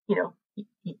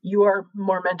you are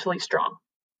more mentally strong.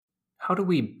 How do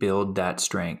we build that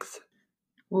strength?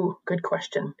 Ooh, good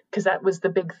question. Because that was the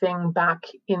big thing back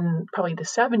in probably the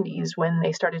 70s when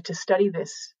they started to study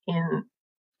this in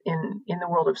the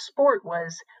world of sport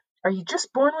was, are you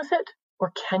just born with it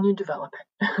or can you develop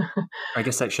it? I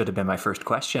guess that should have been my first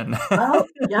question. Well,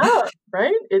 yeah,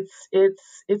 right?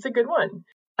 It's a good one.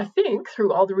 I think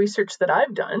through all the research that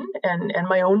I've done and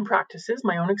my own practices,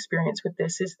 my own experience with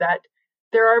this is that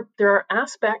there are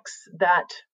aspects that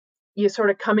you sort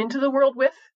of come into the world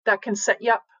with that can set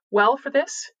you up well for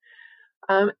this.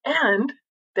 And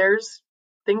there's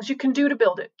things you can do to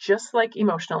build it, just like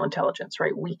emotional intelligence,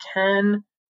 right? We can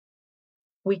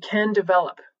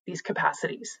develop these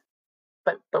capacities,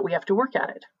 but we have to work at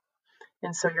it.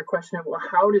 And so your question of, well,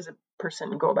 how does a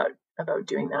person go about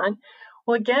doing that?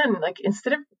 Well, again, like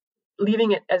instead of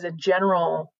leaving it as a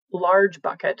general large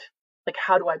bucket, like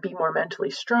how do I be more mentally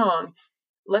strong?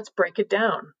 Let's break it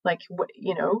down. Like,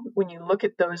 when you look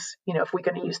at those, if we're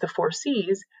going to use the 4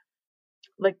 C's,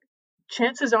 like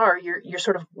chances are you're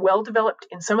sort of well developed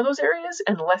in some of those areas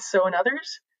and less so in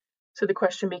others. So the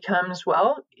question becomes,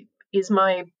 well,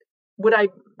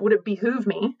 would it behoove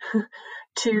me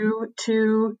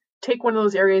to take one of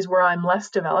those areas where I'm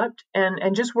less developed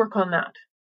and just work on that?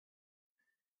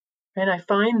 And I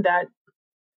find that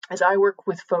as I work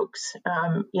with folks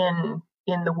in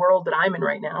the world that I'm in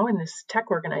right now, in this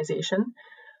tech organization,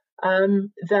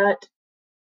 that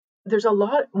there's a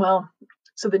lot. Well,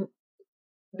 so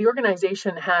the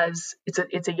organization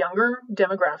it's a younger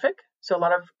demographic. So a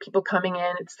lot of people coming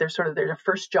in, it's their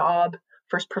first job,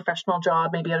 first professional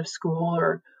job, maybe out of school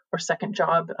or second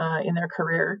job in their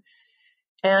career,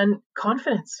 and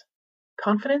confidence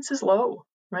is low,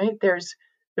 right? There's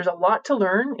a lot to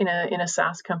learn in a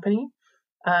SaaS company.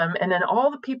 And then all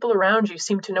the people around you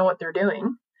seem to know what they're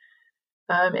doing.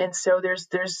 And so there's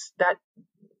that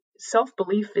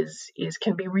self-belief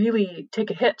can be really take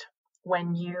a hit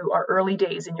when you are early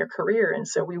days in your career. And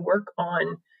so we work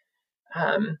on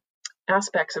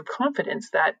aspects of confidence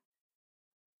that,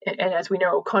 and as we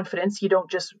know, confidence, you don't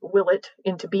just will it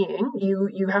into being,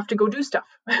 you have to go do stuff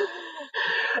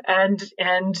and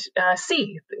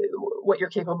see what you're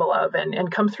capable of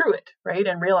and come through it, right?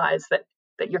 And realize that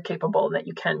you're capable and that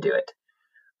you can do it.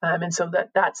 And so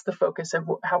that's the focus of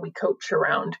how we coach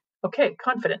around, okay,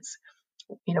 confidence.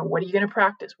 What are you going to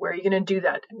practice? Where are you going to do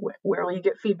that? Where will you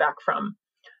get feedback from?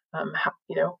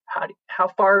 How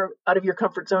far out of your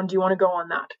comfort zone do you want to go on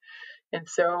that? And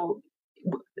so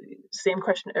same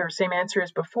question or same answer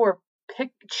as before,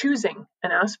 choosing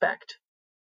an aspect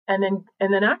and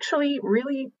then actually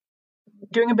really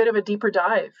doing a bit of a deeper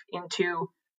dive into,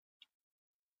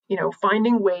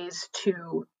 finding ways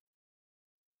to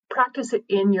practice it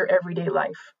in your everyday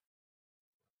life.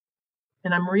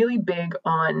 And I'm really big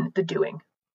on the doing,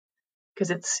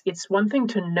 because it's one thing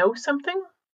to know something,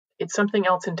 it's something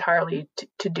else entirely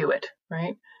to do it,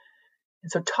 right?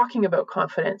 And so talking about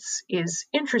confidence is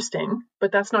interesting,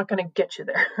 but that's not going to get you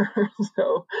there.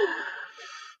 So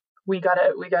we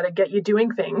gotta get you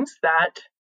doing things that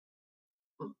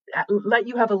let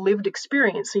you have a lived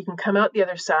experience so you can come out the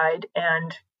other side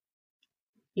and,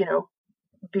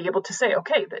 be able to say,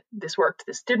 okay, that this worked,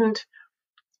 this didn't.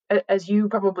 As you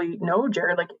probably know,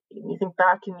 Jared, like you think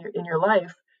back in your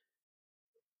life,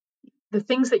 the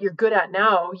things that you're good at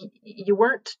now, you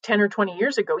weren't 10 or 20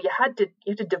 years ago. You had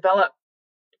to develop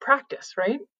practice,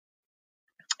 right?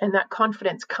 And that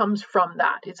confidence comes from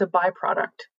that. It's a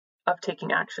byproduct of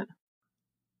taking action.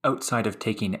 Outside of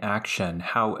taking action,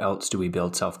 how else do we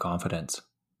build self-confidence?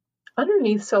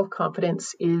 Underneath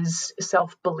self-confidence is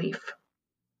self-belief.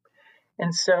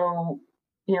 And so,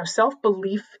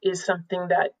 self-belief is something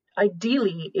that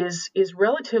ideally is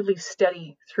relatively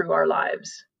steady through our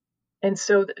lives. And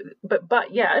so,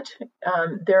 but yet,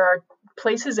 there are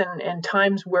places and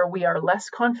times where we are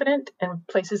less confident and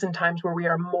places and times where we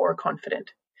are more confident.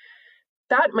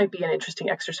 That might be an interesting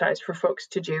exercise for folks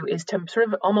to do, is to sort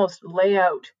of almost lay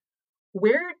out,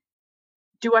 where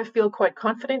do I feel quite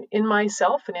confident in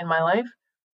myself and in my life?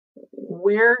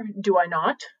 where do I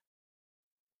not,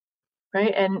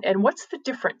 right? And what's the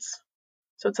difference?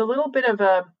 So it's a little bit of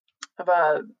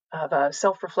a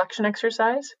self-reflection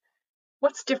exercise.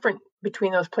 What's different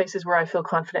between those places where I feel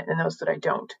confident and those that I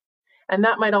don't? And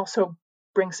that might also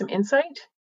bring some insight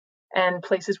and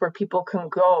places where people can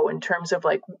go in terms of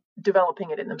like developing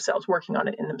it in themselves, working on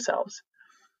it in themselves.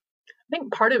 I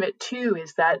think part of it too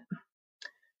is that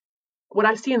what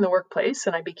I see in the workplace,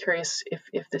 and I'd be curious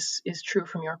if this is true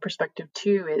from your perspective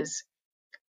too, is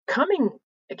coming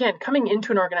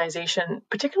into an organization,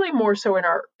 particularly more so in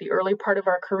the early part of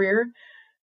our career,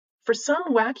 for some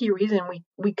wacky reason,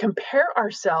 we compare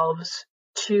ourselves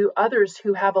to others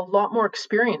who have a lot more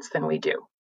experience than we do,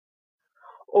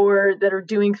 or that are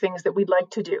doing things that we'd like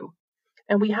to do.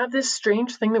 And we have this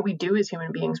strange thing that we do as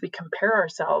human beings. We compare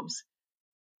ourselves,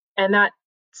 and that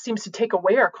seems to take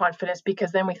away our confidence,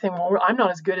 because then we think, well, I'm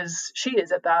not as good as she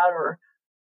is at that, or,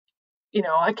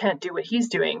 I can't do what he's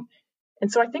doing.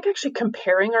 And so I think actually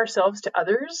comparing ourselves to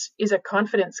others is a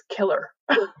confidence killer.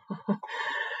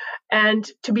 And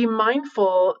to be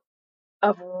mindful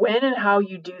of when and how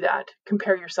you do that,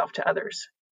 compare yourself to others.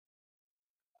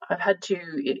 I've had to,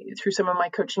 through some of my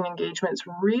coaching engagements,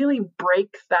 really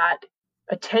break that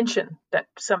attention that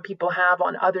some people have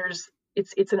on others.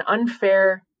 It's an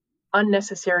unfair,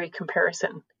 unnecessary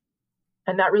comparison.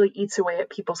 And that really eats away at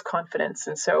people's confidence.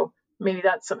 And so maybe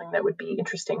that's something that would be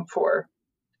interesting for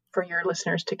your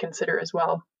listeners to consider as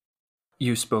well.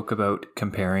 You spoke about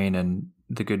comparing, and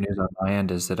the good news on my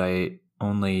end is that I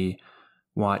only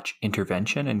watch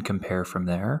Intervention and compare from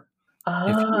there.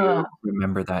 If you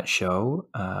remember that show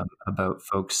about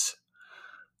folks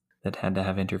that had to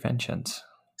have interventions.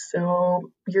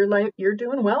 So you're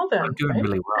doing well then. I'm doing right?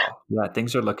 really well. Yeah,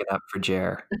 things are looking up for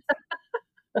Jer.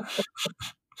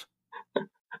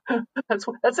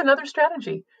 That's another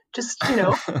strategy. Just,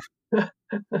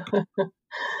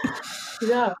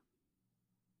 yeah.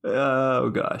 Oh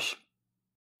gosh.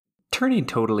 Turning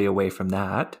totally away from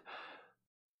that,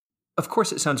 of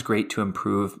course, it sounds great to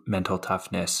improve mental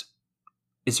toughness.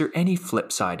 Is there any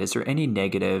flip side? Is there any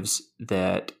negatives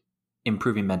that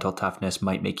improving mental toughness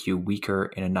might make you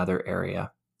weaker in another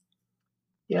area?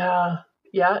 Yeah.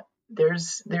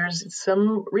 There's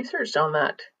some research on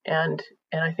that, and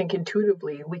I think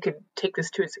intuitively we could take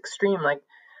this to its extreme. Like,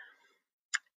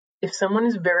 if someone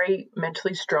is very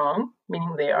mentally strong,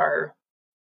 meaning they are,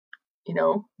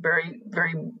 very,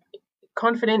 very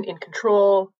confident, in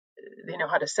control, they know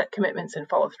how to set commitments and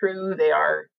follow through.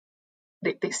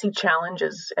 They see challenge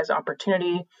as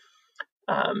opportunity.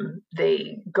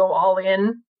 They go all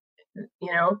in.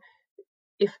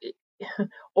 If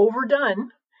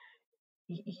overdone,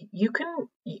 you can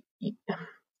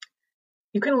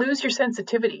lose your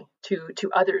sensitivity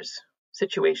to others'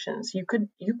 situations. You could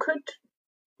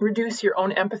reduce your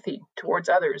own empathy towards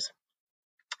others.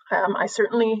 I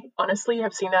certainly, honestly,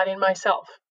 have seen that in myself.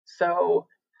 So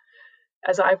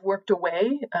as I've worked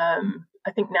away,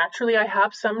 I think naturally I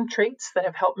have some traits that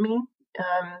have helped me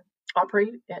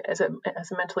operate as a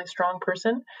mentally strong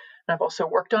person. And I've also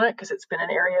worked on it because it's been an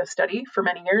area of study for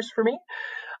many years for me.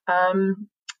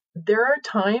 There are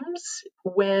times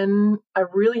when I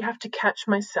really have to catch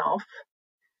myself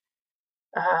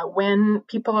when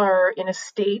people are in a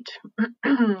state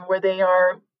where they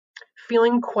are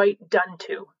feeling quite done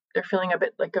to. They're feeling a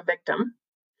bit like a victim.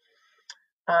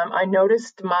 I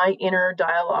noticed my inner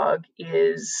dialogue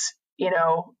is,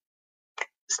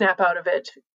 snap out of it.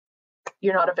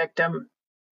 You're not a victim.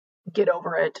 Get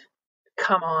over it.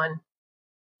 Come on.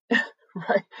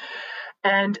 Right.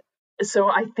 And so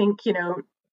I think,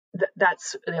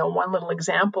 that's, one little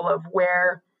example of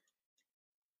where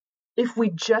if we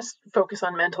just focus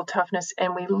on mental toughness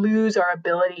and we lose our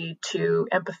ability to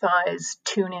empathize,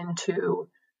 tune into,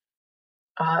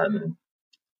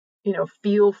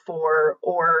 feel for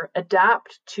or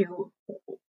adapt to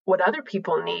what other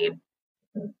people need,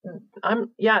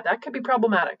 that could be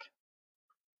problematic.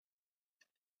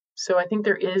 So I think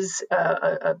there is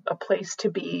a place to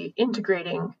be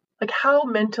integrating, like, how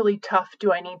mentally tough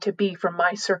do I need to be for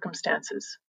my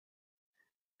circumstances?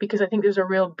 Because I think there's a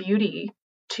real beauty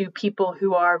to people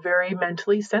who are very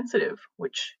mentally sensitive,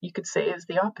 which you could say is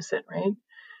the opposite, right?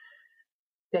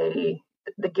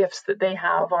 The gifts that they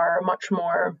have are much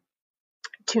more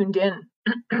tuned in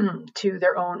to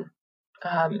their own,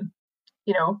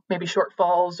 maybe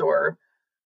shortfalls or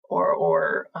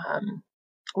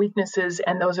weaknesses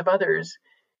and those of others.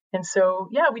 And so,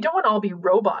 we don't want to all be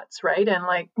robots, right? And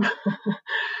like,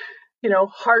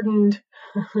 hardened,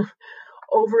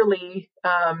 overly,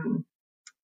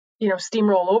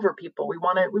 steamroll over people. We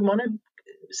want to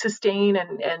sustain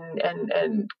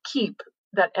and keep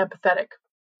that empathetic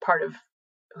part of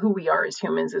who we are as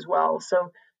humans as well.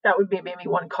 So that would be maybe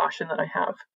one caution that I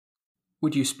have.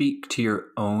 Would you speak to your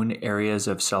own areas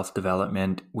of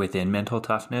self-development within mental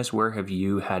toughness? Where have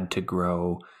you had to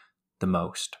grow the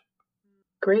most?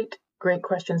 Great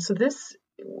question. So this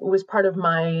was part of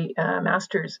my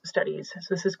master's studies.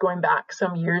 So this is going back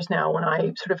some years now when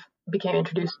I sort of became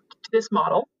introduced to this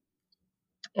model.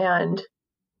 And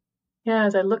yeah,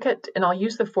 as I look at, and I'll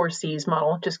use the 4Cs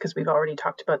model just because we've already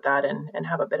talked about that and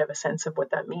have a bit of a sense of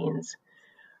what that means.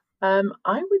 I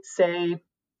would say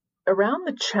around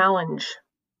the challenge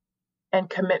and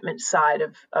commitment side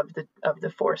of the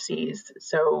 4Cs.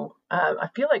 So I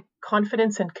feel like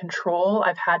confidence and control,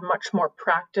 I've had much more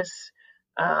practice,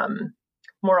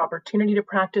 more opportunity to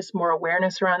practice, more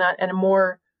awareness around that, and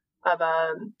more of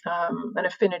an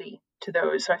affinity to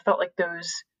those. So I felt like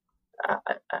those, I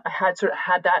had sort of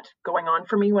had that going on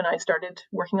for me when I started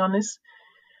working on this.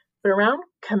 But around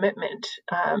commitment,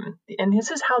 and this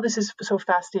is how this is so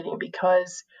fascinating,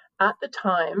 because at the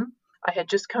time I had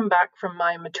just come back from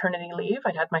my maternity leave.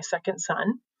 I'd had my second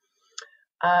son,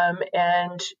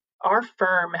 and our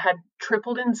firm had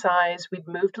tripled in size. We'd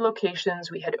moved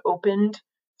locations. We had opened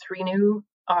 3 new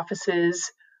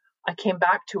offices. I came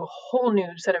back to a whole new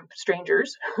set of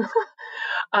strangers,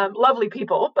 lovely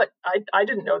people, but I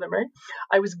didn't know them, right?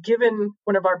 I was given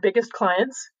one of our biggest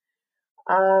clients,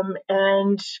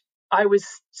 and I was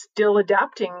still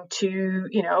adapting to,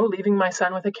 leaving my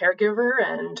son with a caregiver,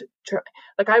 and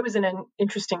like I was in an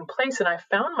interesting place, and I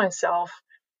found myself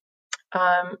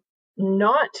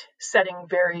not setting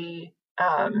very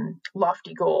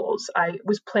lofty goals. I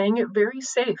was playing it very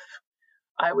safe.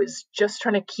 I was just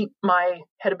trying to keep my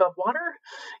head above water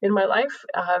in my life.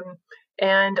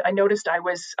 And I noticed I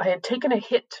had taken a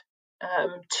hit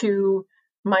to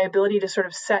my ability to sort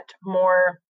of set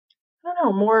more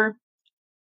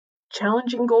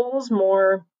challenging goals,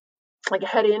 more like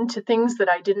head into things that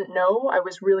I didn't know. I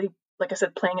was really, like I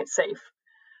said, playing it safe.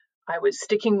 I was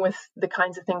sticking with the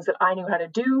kinds of things that I knew how to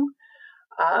do.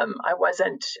 I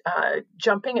wasn't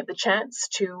jumping at the chance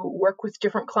to work with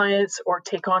different clients or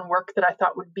take on work that I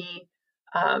thought would be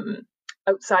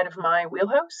outside of my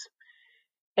wheelhouse.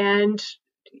 And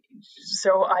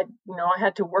so I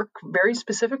had to work very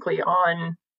specifically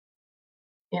on,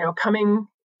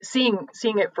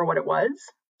 seeing it for what it was.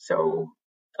 So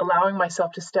allowing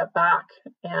myself to step back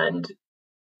and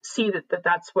see that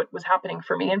that's what was happening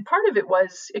for me. And part of it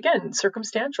was, again,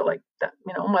 circumstantial, like that,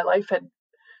 my life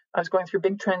I was going through a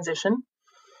big transition.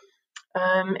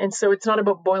 And so it's not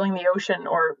about boiling the ocean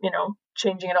or,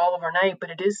 changing it all overnight,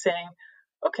 but it is saying,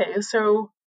 okay,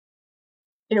 so,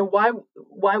 why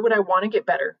would I want to get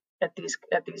better at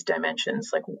these dimensions?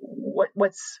 Like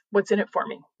what's in it for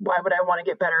me? Why would I want to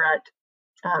get better at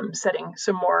setting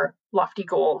some more lofty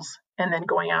goals and then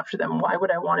going after them? Why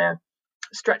would I want to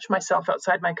stretch myself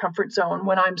outside my comfort zone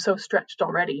when I'm so stretched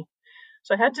already?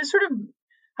 So I had to sort of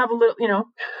have a little,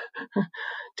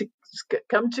 to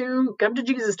come to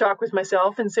Jesus talk with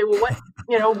myself and say, well,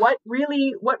 what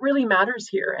really matters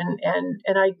here?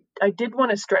 And I did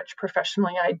want to stretch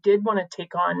professionally. I did want to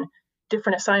take on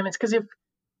different assignments, because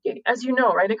as you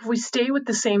know, right, like if we stay with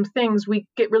the same things, we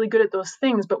get really good at those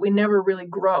things, but we never really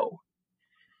grow.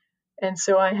 And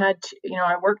so I had to,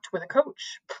 I worked with a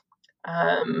coach.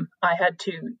 I had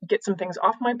to get some things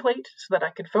off my plate so that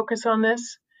I could focus on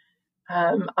this.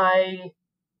 I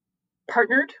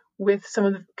partnered with some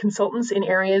of the consultants in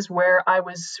areas where I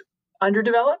was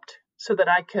underdeveloped so that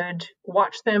I could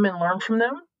watch them and learn from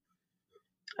them.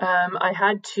 I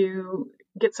had to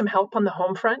get some help on the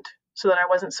home front so that I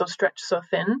wasn't so stretched so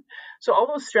thin. So all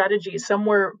those strategies, some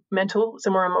were mental,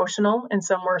 some were emotional, and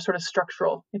some were sort of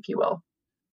structural, if you will.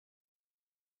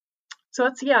 So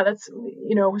that's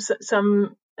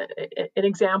some an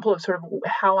example of sort of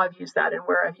how I've used that and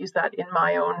where I've used that in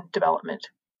my own development.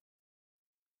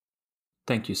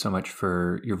 Thank you so much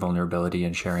for your vulnerability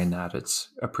and sharing that.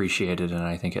 It's appreciated, and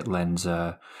I think it lends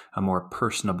a more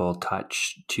personable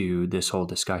touch to this whole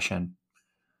discussion.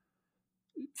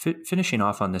 Finishing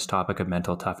off on this topic of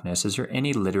mental toughness, is there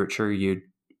any literature you'd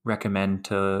recommend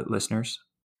to listeners?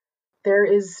 There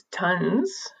is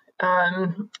tons.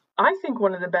 I think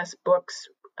one of the best books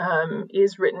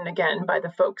is written, again, by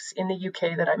the folks in the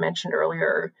UK that I mentioned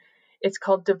earlier. It's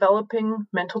called Developing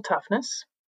Mental Toughness.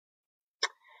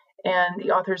 And the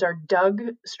authors are Doug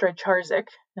Strycharczyk,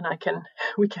 and I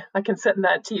can send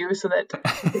that to you so that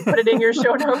you can put it in your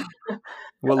show notes.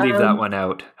 We'll leave that one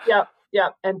out. Yeah,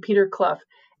 and Peter Clough.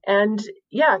 And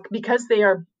yeah, because they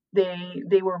were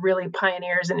really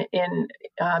pioneers in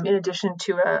addition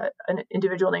to an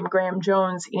individual named Graham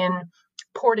Jones in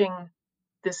porting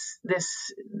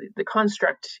the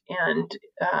construct and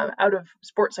out of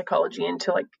sports psychology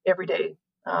into like everyday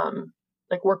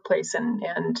like workplace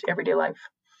and everyday life.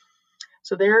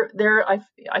 So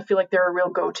I feel like they're a real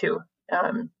go-to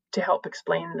to help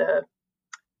explain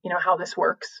how this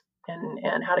works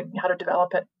and how to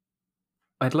develop it.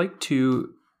 I'd like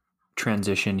to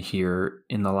transition here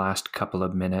in the last couple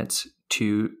of minutes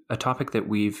to a topic that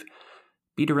we've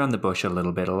beat around the bush a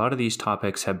little bit. A lot of these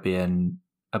topics have been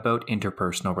about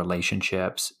interpersonal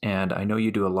relationships, and I know you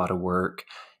do a lot of work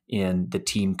in the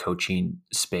team coaching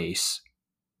space.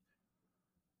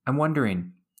 I'm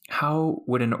wondering, how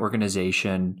would an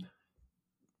organization,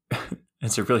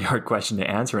 it's a really hard question to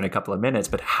answer in a couple of minutes,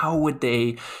 but how would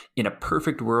they, in a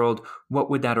perfect world, what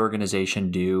would that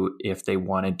organization do if they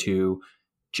wanted to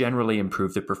generally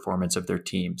improve the performance of their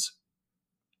teams?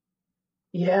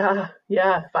 Yeah.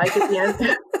 If I get the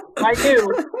answer, if I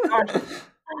do, gosh,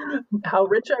 how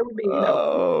rich I would be.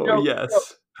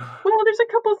 Yes. Well, there's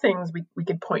a couple of things we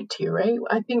could point to, right?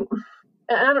 I think,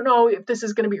 and I don't know if this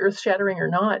is going to be earth-shattering or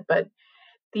not, but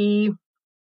I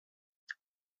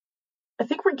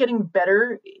think we're getting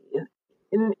better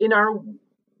in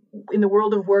the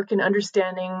world of work and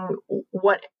understanding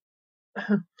what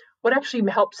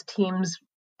actually helps teams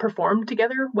perform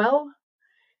together well,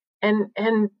 and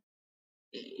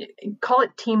call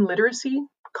it team literacy,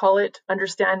 call it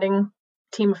understanding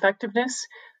team effectiveness.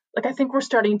 Like, I think we're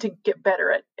starting to get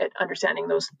better at understanding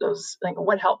those like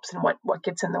what helps and what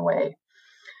gets in the way.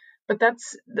 But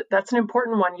that's an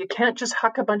important one. You can't just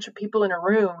huck a bunch of people in a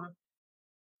room,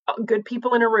 good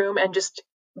people in a room, and just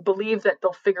believe that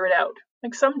they'll figure it out.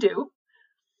 Like, some do,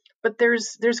 but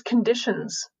there's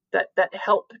conditions that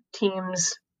help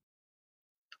teams,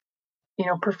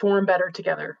 perform better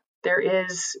together. There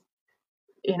is,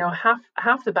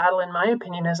 half the battle, in my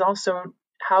opinion, is also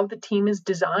how the team is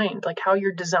designed, like how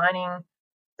you're designing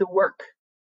the work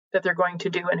that they're going to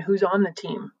do and who's on the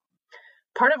team.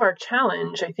 Part of our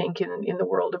challenge, I think, in the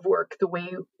world of work, the way,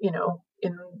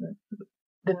 in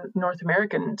the North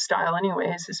American style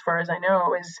anyways, as far as I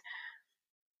know, is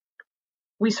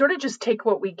we sort of just take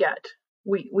what we get.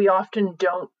 We often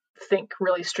don't think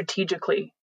really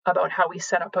strategically about how we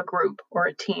set up a group or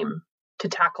a team to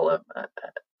tackle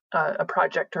a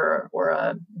project or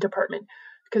a department.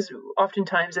 Because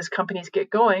oftentimes, as companies get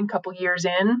going, a couple years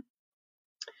in,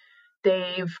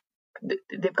 they've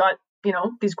got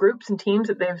these groups and teams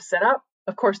that they've set up.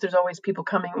 Of course, there's always people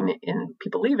coming and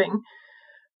people leaving,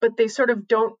 but they sort of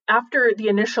don't, after the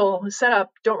initial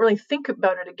setup, don't really think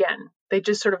about it again. They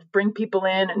just sort of bring people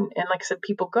in, and like I said,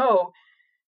 people go,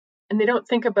 and they don't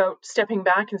think about stepping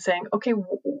back and saying, okay,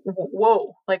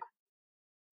 whoa, like,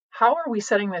 how are we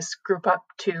setting this group up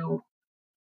to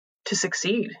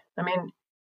succeed? I mean,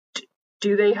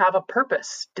 do they have a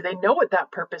purpose? Do they know what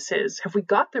that purpose is? Have we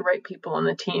got the right people on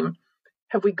the team?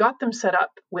 Have we got them set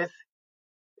up with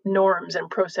norms and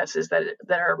processes that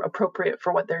are appropriate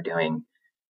for what they're doing?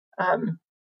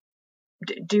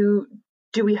 Do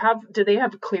they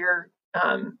have clear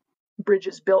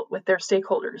bridges built with their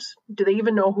stakeholders? Do they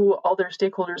even know who all their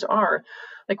stakeholders are?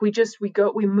 Like, we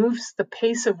move the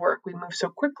pace of work. We move so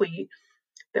quickly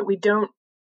that we don't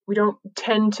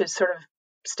tend to sort of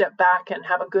step back and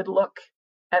have a good look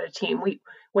at a team.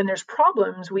 When there's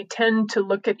problems, we tend to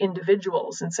look at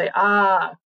individuals and say,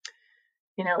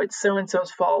 it's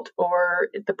so-and-so's fault, or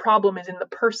the problem is in the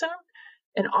person.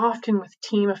 And often with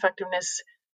team effectiveness,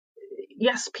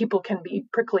 yes, people can be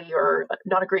prickly or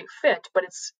not a great fit, but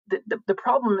it's the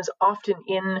problem is often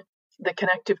in the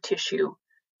connective tissue.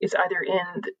 It's either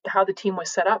in how the team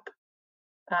was set up,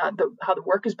 how the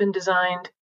work has been designed,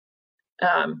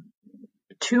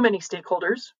 too many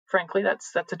stakeholders. Frankly,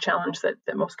 that's a challenge that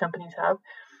most companies have,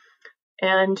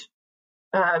 and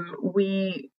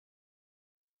we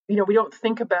don't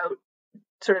think about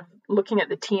sort of looking at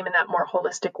the team in that more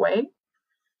holistic way.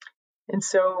 And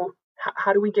so,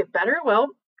 how do we get better? Well,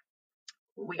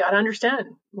 we got to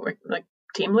understand, like,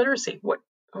 team literacy. What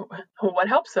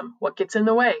helps them? What gets in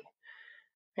the way?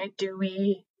 Right?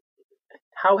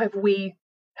 How have we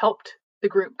helped the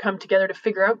group come together to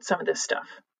figure out some of this stuff?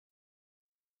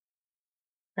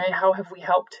 Right? How have we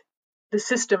helped the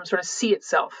system sort of see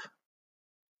itself?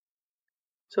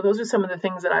 So those are some of the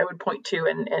things that I would point to,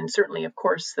 and certainly, of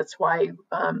course, that's why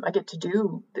I get to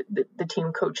do the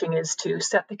team coaching, is to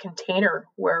set the container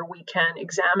where we can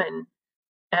examine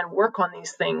and work on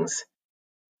these things,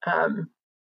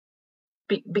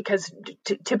 because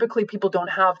typically people don't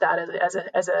have that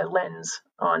as a lens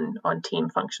on team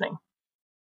functioning.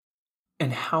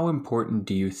 And how important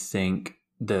do you think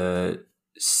the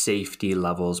safety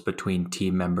levels between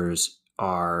team members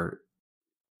are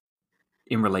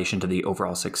in relation to the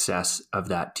overall success of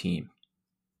that team.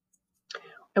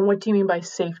 And what do you mean by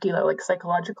safety? Like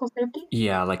psychological safety?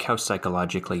 Yeah, like how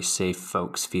psychologically safe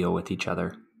folks feel with each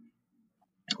other.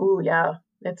 Oh, yeah,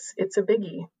 it's a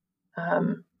biggie.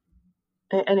 And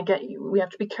again, we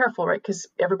have to be careful, right? Because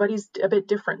everybody's a bit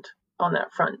different on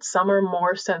that front. Some are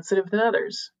more sensitive than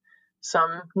others.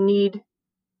 Some need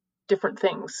different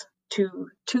things to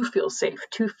feel safe,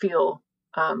 to feel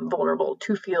vulnerable,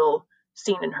 to feel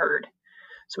seen and heard.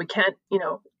 So we can't,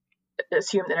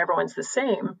 assume that everyone's the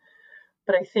same.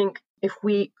 But I think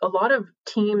a lot of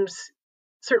teams,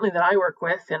 certainly that I work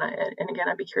with, and again,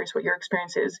 I'd be curious what your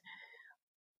experience is.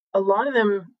 A lot of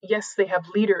them, yes, they have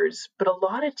leaders, but a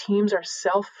lot of teams are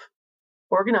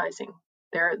self-organizing.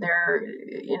 They're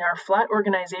in our flat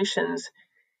organizations.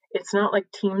 It's not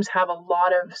like teams have a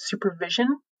lot of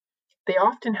supervision. They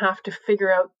often have to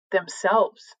figure out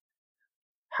themselves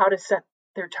how to set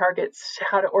their targets,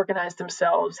 how to organize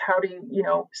themselves, how to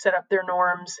set up their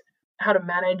norms, how to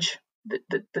manage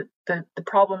the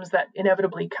problems that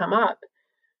inevitably come up.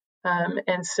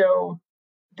 And so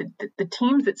the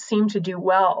teams that seem to do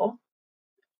well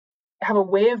have a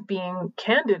way of being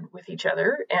candid with each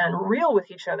other and real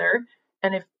with each other.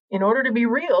 And if in order to be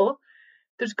real,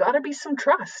 there's got to be some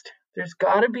trust. There's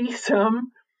got to be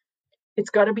it's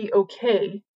got to be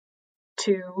okay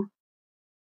to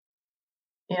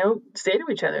say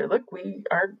to each other, look,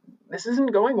 this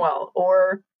isn't going well,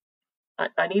 or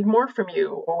I need more from you,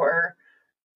 or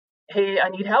hey, I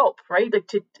need help, right? Like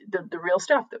the real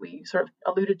stuff that we sort of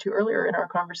alluded to earlier in our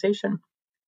conversation.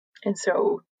 And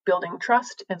so building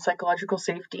trust and psychological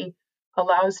safety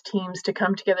allows teams to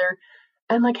come together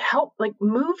and help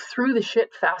move through the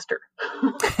shit faster.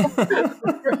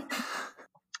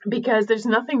 Because there's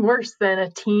nothing worse than a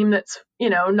team that's,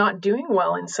 not doing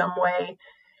well in some way,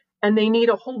 and they need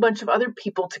a whole bunch of other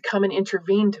people to come and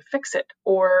intervene to fix it,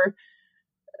 or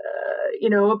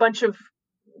a bunch of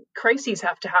crises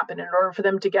have to happen in order for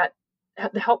them to get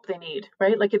the help they need,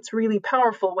 right? It's really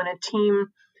powerful when a team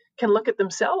can look at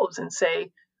themselves and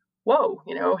say, whoa,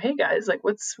 hey guys,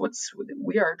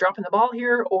 we are dropping the ball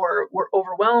here, or we're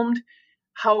overwhelmed.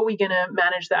 How are we going to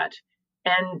manage that?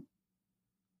 And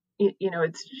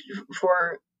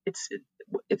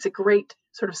it's a great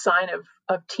sort of sign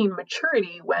of team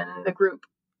maturity when the group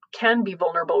can be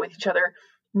vulnerable with each other,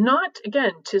 not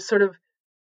again to sort of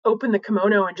open the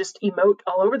kimono and just emote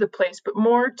all over the place, but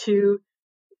more to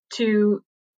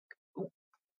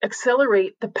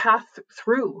accelerate the path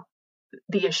through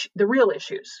the real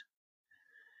issues.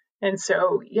 And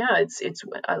so, yeah,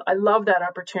 I love that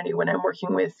opportunity when I'm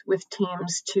working with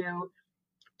teams to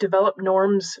develop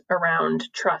norms around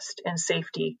trust and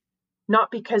safety,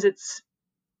 not because it's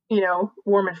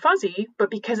warm and fuzzy, but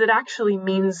because it actually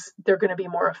means they're going to be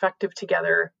more effective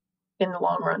together in the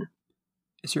long run.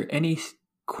 Is there any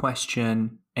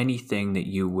question, anything that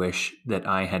you wish that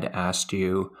I had asked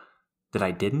you that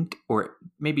I didn't, or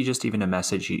maybe just even a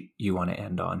message you want to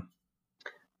end on?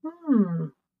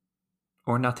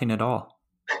 Or nothing at all?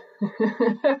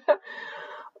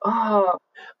 Oh,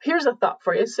 here's a thought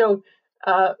for you. So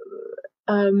a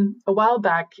while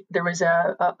back, there was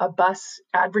a bus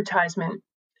advertisement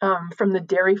from the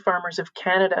Dairy Farmers of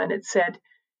Canada, and it said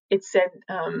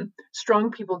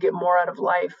strong people get more out of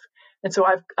life. And so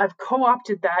I've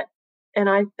co-opted that, and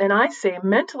I say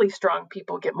mentally strong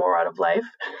people get more out of life.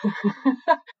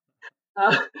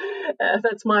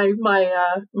 That's my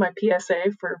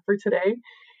PSA for today.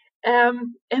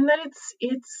 And that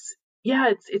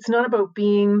it's not about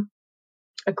being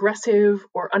aggressive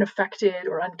or unaffected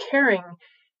or uncaring.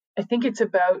 I think it's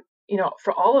about,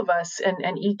 for all of us, and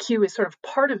EQ is sort of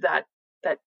part of that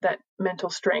mental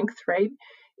strength, right?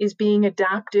 Is being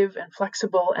adaptive and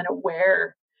flexible and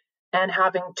aware, and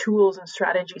having tools and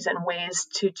strategies and ways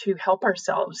to help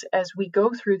ourselves as we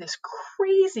go through this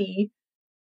crazy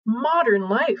modern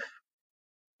life.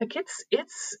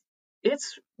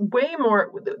 It's way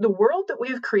more the world that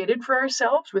we've created for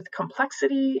ourselves with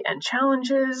complexity and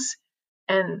challenges,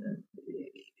 and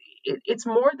it's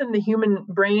more than the human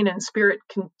brain and spirit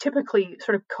can typically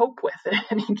sort of cope with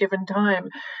at any given time.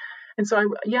 And so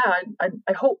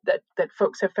I hope that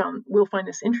folks will find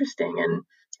this interesting,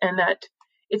 and that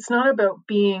it's not about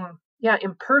being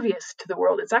impervious to the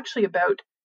world. It's actually about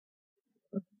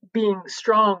being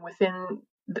strong within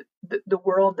the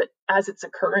world that as it's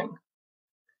occurring.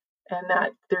 And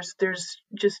that there's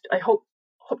just I hope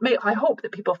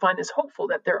that people find this hopeful,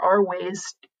 that there are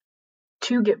ways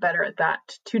to get better at that,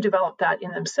 to develop that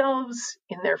in themselves,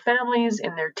 in their families,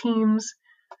 in their teams,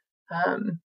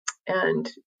 and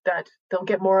that they'll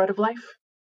get more out of life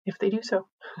if they do so.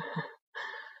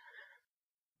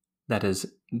 That is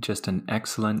just an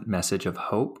excellent message of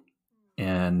hope.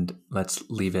 And let's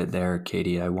leave it there,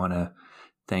 Katie. I want to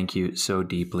thank you so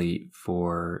deeply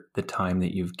for the time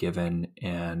that you've given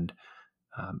and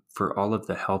for all of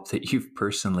the help that you've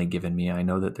personally given me. I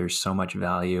know that there's so much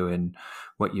value in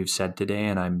what you've said today,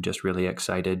 and I'm just really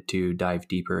excited to dive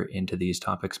deeper into these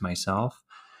topics myself.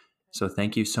 So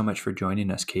thank you so much for joining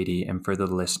us, Katie. And for the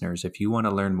listeners, if you want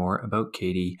to learn more about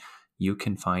Katie, you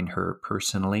can find her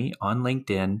personally on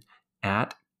LinkedIn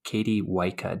at Katie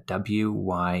Wyka,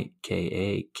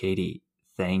 W-Y-K-A. Katie,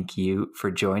 thank you for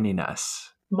joining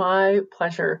us. My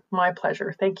pleasure. My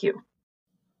pleasure. Thank you.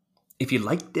 If you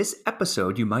liked this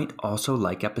episode, you might also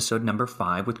like episode number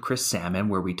 5 with Chris Salmon,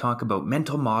 where we talk about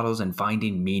mental models and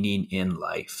finding meaning in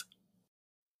life.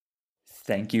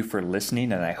 Thank you for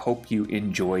listening, and I hope you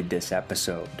enjoyed this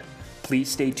episode. Please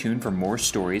stay tuned for more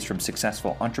stories from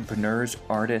successful entrepreneurs,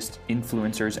 artists,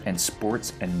 influencers, and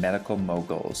sports and medical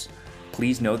moguls.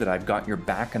 Please know that I've got your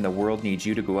back and the world needs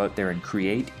you to go out there and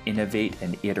create, innovate,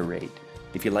 and iterate.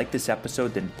 If you like this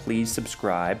episode, then please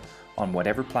subscribe on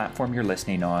whatever platform you're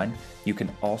listening on. You can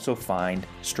also find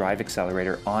Strive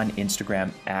Accelerator on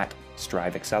Instagram at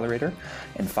Strive Accelerator,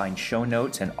 and find show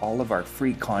notes and all of our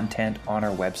free content on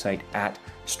our website at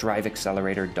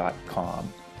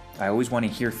striveaccelerator.com. I always want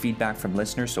to hear feedback from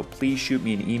listeners, so please shoot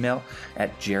me an email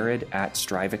at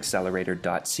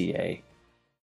jared@striveaccelerator.ca.